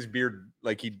just made his beard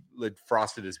like he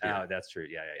frosted his beard. Oh, that's true.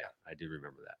 Yeah. I do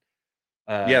remember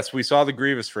that. Yes, we saw the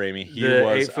Grievous framing. He the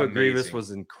was 8-foot Grievous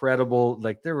was incredible.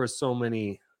 Like there were so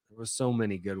many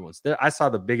good ones. I saw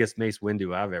the biggest Mace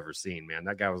Windu I've ever seen, man.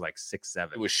 That guy was like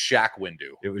 6'7". It was Shaq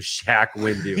Windu. It was Shaq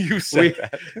Windu. You said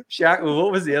that. Shaq.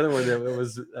 What was the other one? That it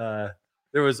was.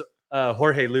 There was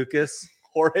Jorge Lucas.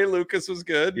 Jorge Lucas was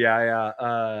good.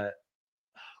 Yeah.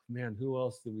 Man, who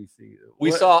else did we see?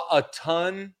 We saw a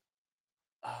ton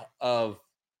of,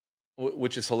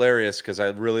 which is hilarious because I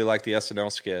really like the SNL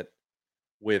skit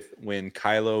with when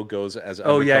Kylo goes as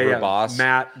undercover boss.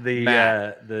 Matt.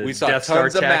 We saw Death tons Star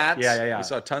of tech. mats. Yeah. We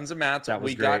saw tons of mats. That was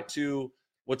we great. got to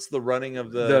what's the running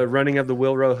of the running of the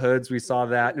Wilrow hoods. We saw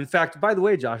that. In fact, by the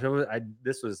way, Josh,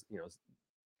 this was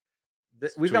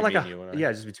we've got like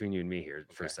just between you and me here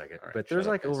for a second. Right, but there's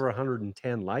like over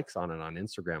 110 likes on it on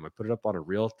Instagram. I put it up on a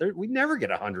reel. We never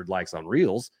get 100 likes on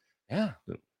reels. Yeah,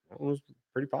 that was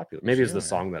pretty popular. Maybe it's the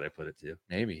song that I put it to.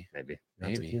 Maybe.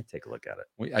 Take a look at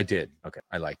it. I did. Okay,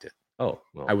 I liked it. Oh,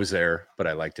 well, I was there, but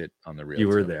I liked it on the reel. You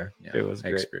were there. Yeah, it was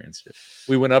great. I experienced it.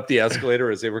 We went up the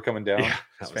escalator as they were coming down. Yeah,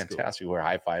 it's fantastic. Cool. We were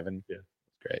high-fiving. Yeah,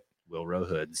 great. Wilrow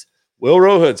hoods.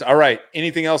 Wilrow hoods. All right.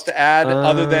 Anything else to add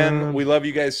other than we love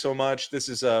you guys so much? This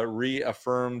is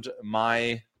reaffirmed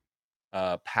my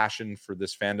passion for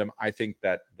this fandom. I think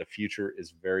that the future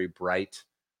is very bright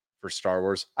for Star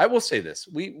Wars. I will say this.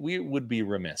 We would be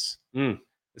remiss.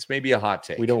 This may be a hot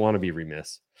take. We don't want to be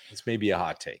remiss. This may be a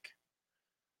hot take.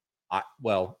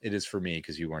 Well, it is for me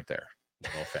because you weren't there.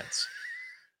 No offense.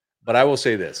 But I will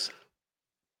say this.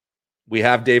 We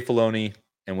have Dave Filoni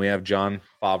and we have Jon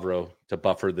Favreau to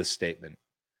buffer this statement.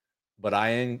 But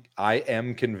I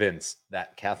am convinced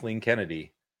that Kathleen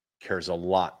Kennedy cares a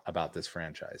lot about this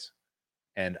franchise.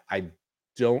 And I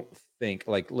don't think,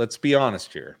 let's be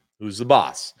honest here. Who's the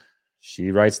boss?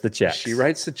 She writes the checks. She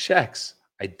writes the checks.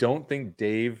 I don't think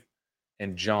Dave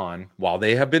and John, while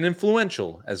they have been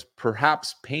influential as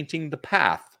perhaps painting the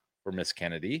path for Miss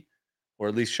Kennedy, or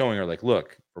at least showing her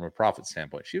look, from a profit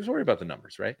standpoint, she was worried about the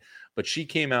numbers, right? But she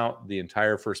came out the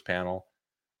entire first panel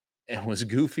and was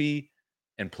goofy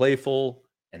and playful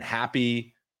and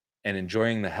happy and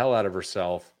enjoying the hell out of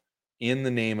herself in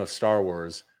the name of Star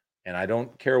Wars. And I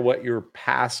don't care what your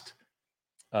past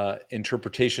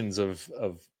interpretations of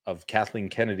Kathleen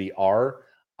Kennedy are.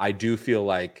 I do feel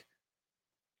like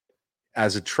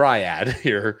as a triad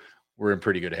here, we're in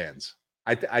pretty good hands.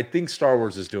 I think Star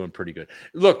Wars is doing pretty good.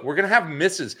 Look, we're going to have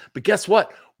misses, but guess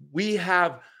what? We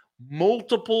have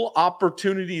multiple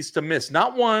opportunities to miss.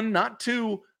 Not one, not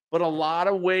two, but a lot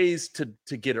of ways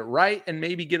to get it right and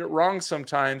maybe get it wrong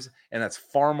sometimes. And that's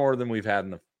far more than we've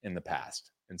had in the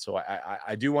past. And so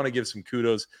I do want to give some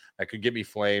kudos. That could get me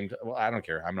flamed. Well, I don't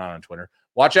care. I'm not on Twitter.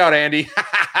 Watch out, Andy.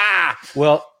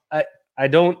 Well, I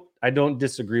don't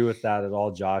disagree with that at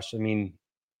all, Josh. I mean,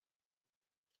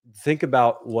 think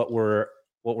about what we're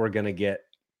going to get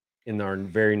in our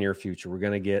very near future. We're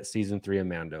going to get season 3 of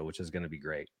Mando, which is going to be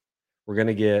great. We're going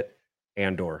to get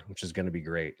Andor, which is going to be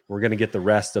great. We're going to get the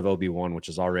rest of Obi-Wan, which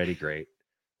is already great.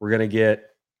 We're going to get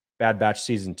Bad Batch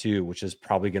season 2, which is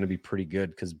probably going to be pretty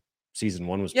good because season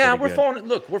 1 was we're good.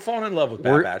 falling in love with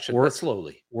Bad Batch. But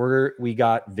slowly. We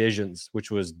got Visions,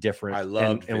 which was different. I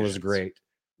loved and was great.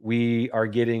 We are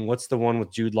getting, what's the one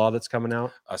with Jude Law that's coming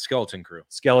out? Skeleton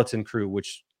Crew,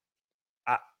 which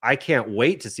I can't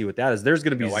wait to see what that is. There's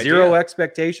going to be zero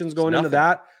expectations going into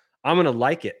that. I'm going to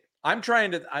like it. I'm trying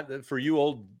to, for you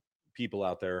old people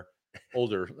out there,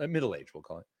 older, middle age, we'll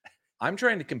call it. I'm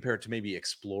trying to compare it to maybe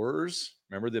Explorers.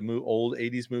 Remember the old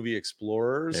 80s movie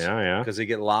Explorers? Yeah. Because they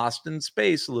get lost in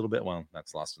space a little bit. Well,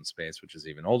 that's Lost in Space, which is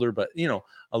even older, but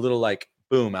a little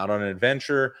boom, out on an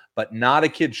adventure, but not a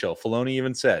kid show. Filoni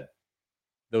even said,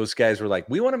 those guys were like,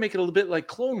 we want to make it a little bit like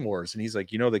Clone Wars. And he's like,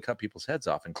 they cut people's heads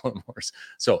off in Clone Wars.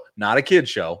 So not a kid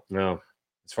show. No.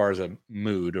 As far as a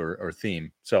mood or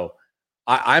theme. So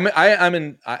I'm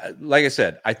in, like I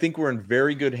said, I think we're in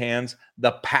very good hands.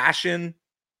 The passion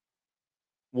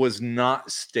was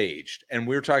not staged. And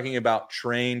we're talking about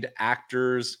trained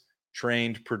actors,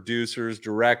 trained producers,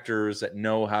 directors that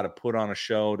know how to put on a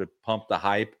show to pump the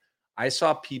hype. I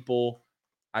saw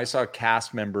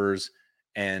cast members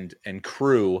and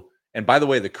crew. And by the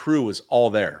way, the crew was all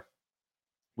there.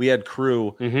 We had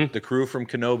crew. Mm-hmm. The crew from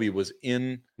Kenobi was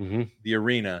in the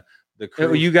arena. The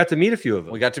crew, you got to meet a few of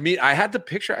them. We got to meet. I had the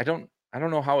picture. I don't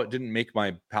know how it didn't make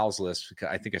my pals list because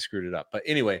I think I screwed it up. But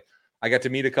anyway, I got to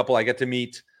meet a couple. I got to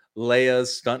meet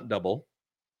Leia's stunt double,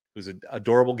 who's an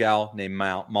adorable gal named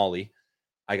Molly.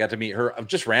 I got to meet her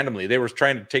just randomly. They were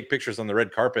trying to take pictures on the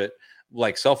red carpet,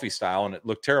 like selfie style, and it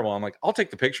looked terrible. I'm like, I'll take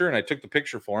the picture. And I took the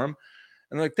picture for him.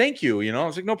 And they're like, thank you. I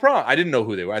was like, no problem. I didn't know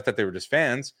who they were. I thought they were just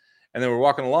fans. And then we're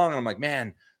walking along, and I'm like,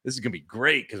 man, this is going to be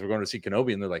great because we're going to see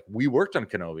Kenobi. And they're like, we worked on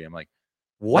Kenobi. I'm like,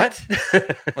 what?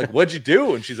 Like, what'd you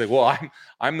do? And she's like, well,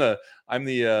 I'm the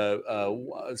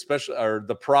special or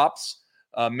the props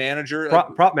manager,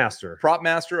 prop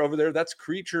master over there. That's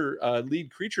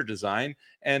lead creature design.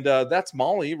 And that's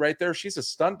Molly right there. She's a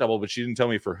stunt double, but she didn't tell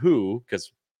me for who,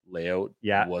 because Leia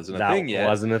wasn't a thing yet.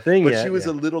 Wasn't a thing but yet. She was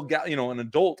a little gal, an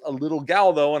adult, a little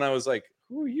gal though. And I was like,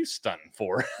 who are you stunting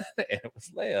for? And it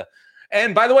was Leia.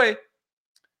 And by the way,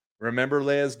 remember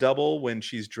Leia's double when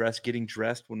she's getting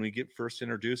dressed when we first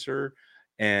introduce her,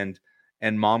 and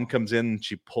mom comes in and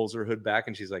she pulls her hood back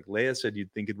and she's like, Leia said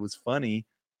you'd think it was funny.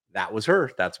 That was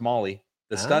her. That's Molly.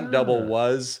 The stunt double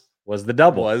was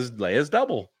Leia's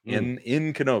double in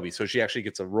Kenobi. So she actually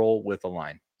gets a role with a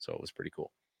line. So it was pretty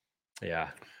cool. Yeah.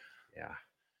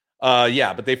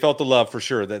 But they felt the love for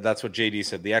sure. That's what JD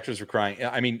said. The actors were crying.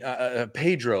 I mean,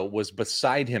 Pedro was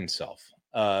beside himself.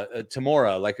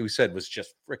 Tamora, like we said, was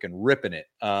just freaking ripping it.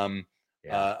 Hilarious.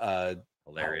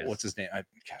 What's his name? I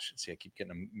keep getting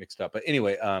them mixed up. But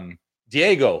anyway,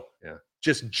 Diego,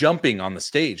 just jumping on the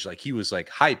stage, like he was like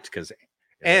hyped because,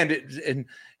 and it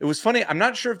was funny. I'm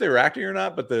not sure if they were acting or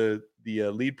not, but the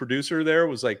lead producer there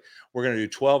was like, we're going to do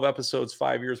 12 episodes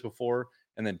 5 years before,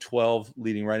 and then 12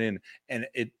 leading right in. And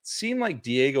it seemed like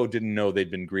Diego didn't know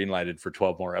they'd been greenlighted for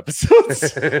 12 more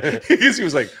episodes. Because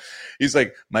he's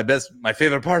like, my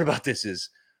favorite part about this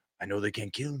is I know they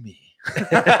can't kill me.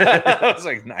 I was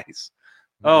like, nice.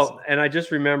 Oh, and I just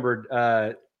remembered,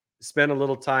 spent a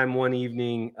little time one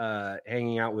evening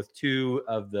hanging out with two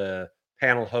of the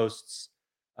panel hosts,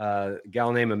 a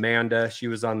gal named Amanda. She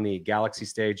was on the Galaxy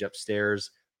stage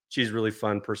upstairs. She's really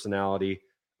fun personality.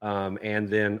 And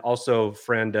then also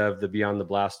friend of the Beyond the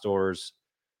Blast Doors,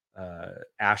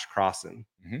 Ash Crossan.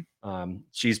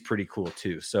 She's pretty cool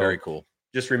too. So very cool.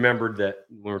 Just remembered that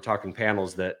when we're talking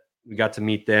panels that we got to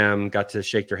meet them, got to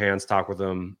shake their hands, talk with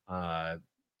them.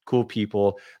 Cool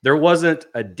people. There wasn't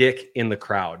a dick in the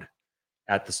crowd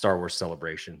at the Star Wars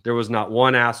Celebration. There was not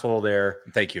one asshole there.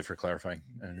 Thank you for clarifying.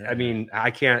 I mean,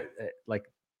 I can't,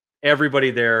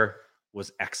 everybody there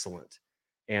was excellent,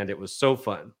 and it was so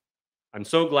fun. I'm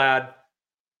so glad.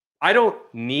 I don't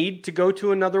need to go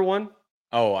to another one.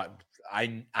 Oh,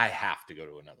 I have to go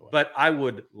to another one. But I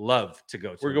would love to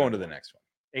go to We're going to the next one.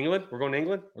 England? We're going to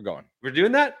England? We're going. We're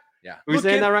doing that? Yeah. Are we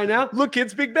saying that right now? Look,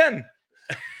 it's Big Ben.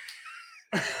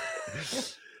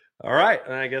 All right.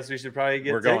 I guess we should probably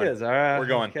get tickets. All right. We're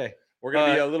going. Okay. We're going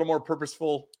to be a little more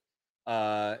purposeful,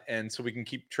 and so we can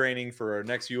keep training for our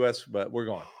next US, but we're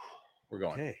going. We're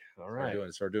going. Okay. All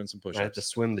right. Start doing some push-ups. I have to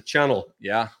swim the channel.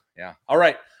 Yeah. All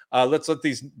right. Let's let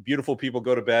these beautiful people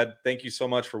go to bed. Thank you so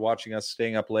much for watching us,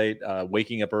 staying up late,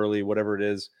 waking up early, whatever it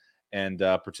is, and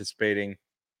participating.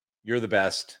 You're the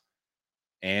best.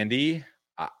 Andy,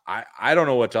 I don't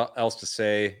know what else to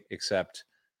say except,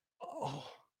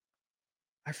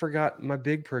 I forgot my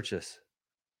big purchase.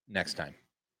 Next time.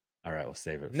 All right, we'll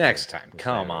save it. Next time.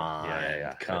 Come on.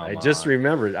 Yeah. Come on. I just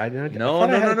remembered.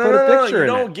 No. You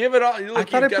don't give it all. Look, I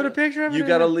thought I put a picture of it. You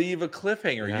got to leave a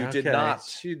cliffhanger. You did not.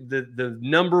 The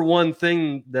number one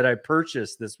thing that I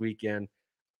purchased this weekend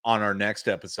on our next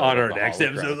episode. Of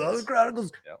the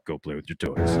Chronicles. Yep. Go play with your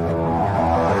toys.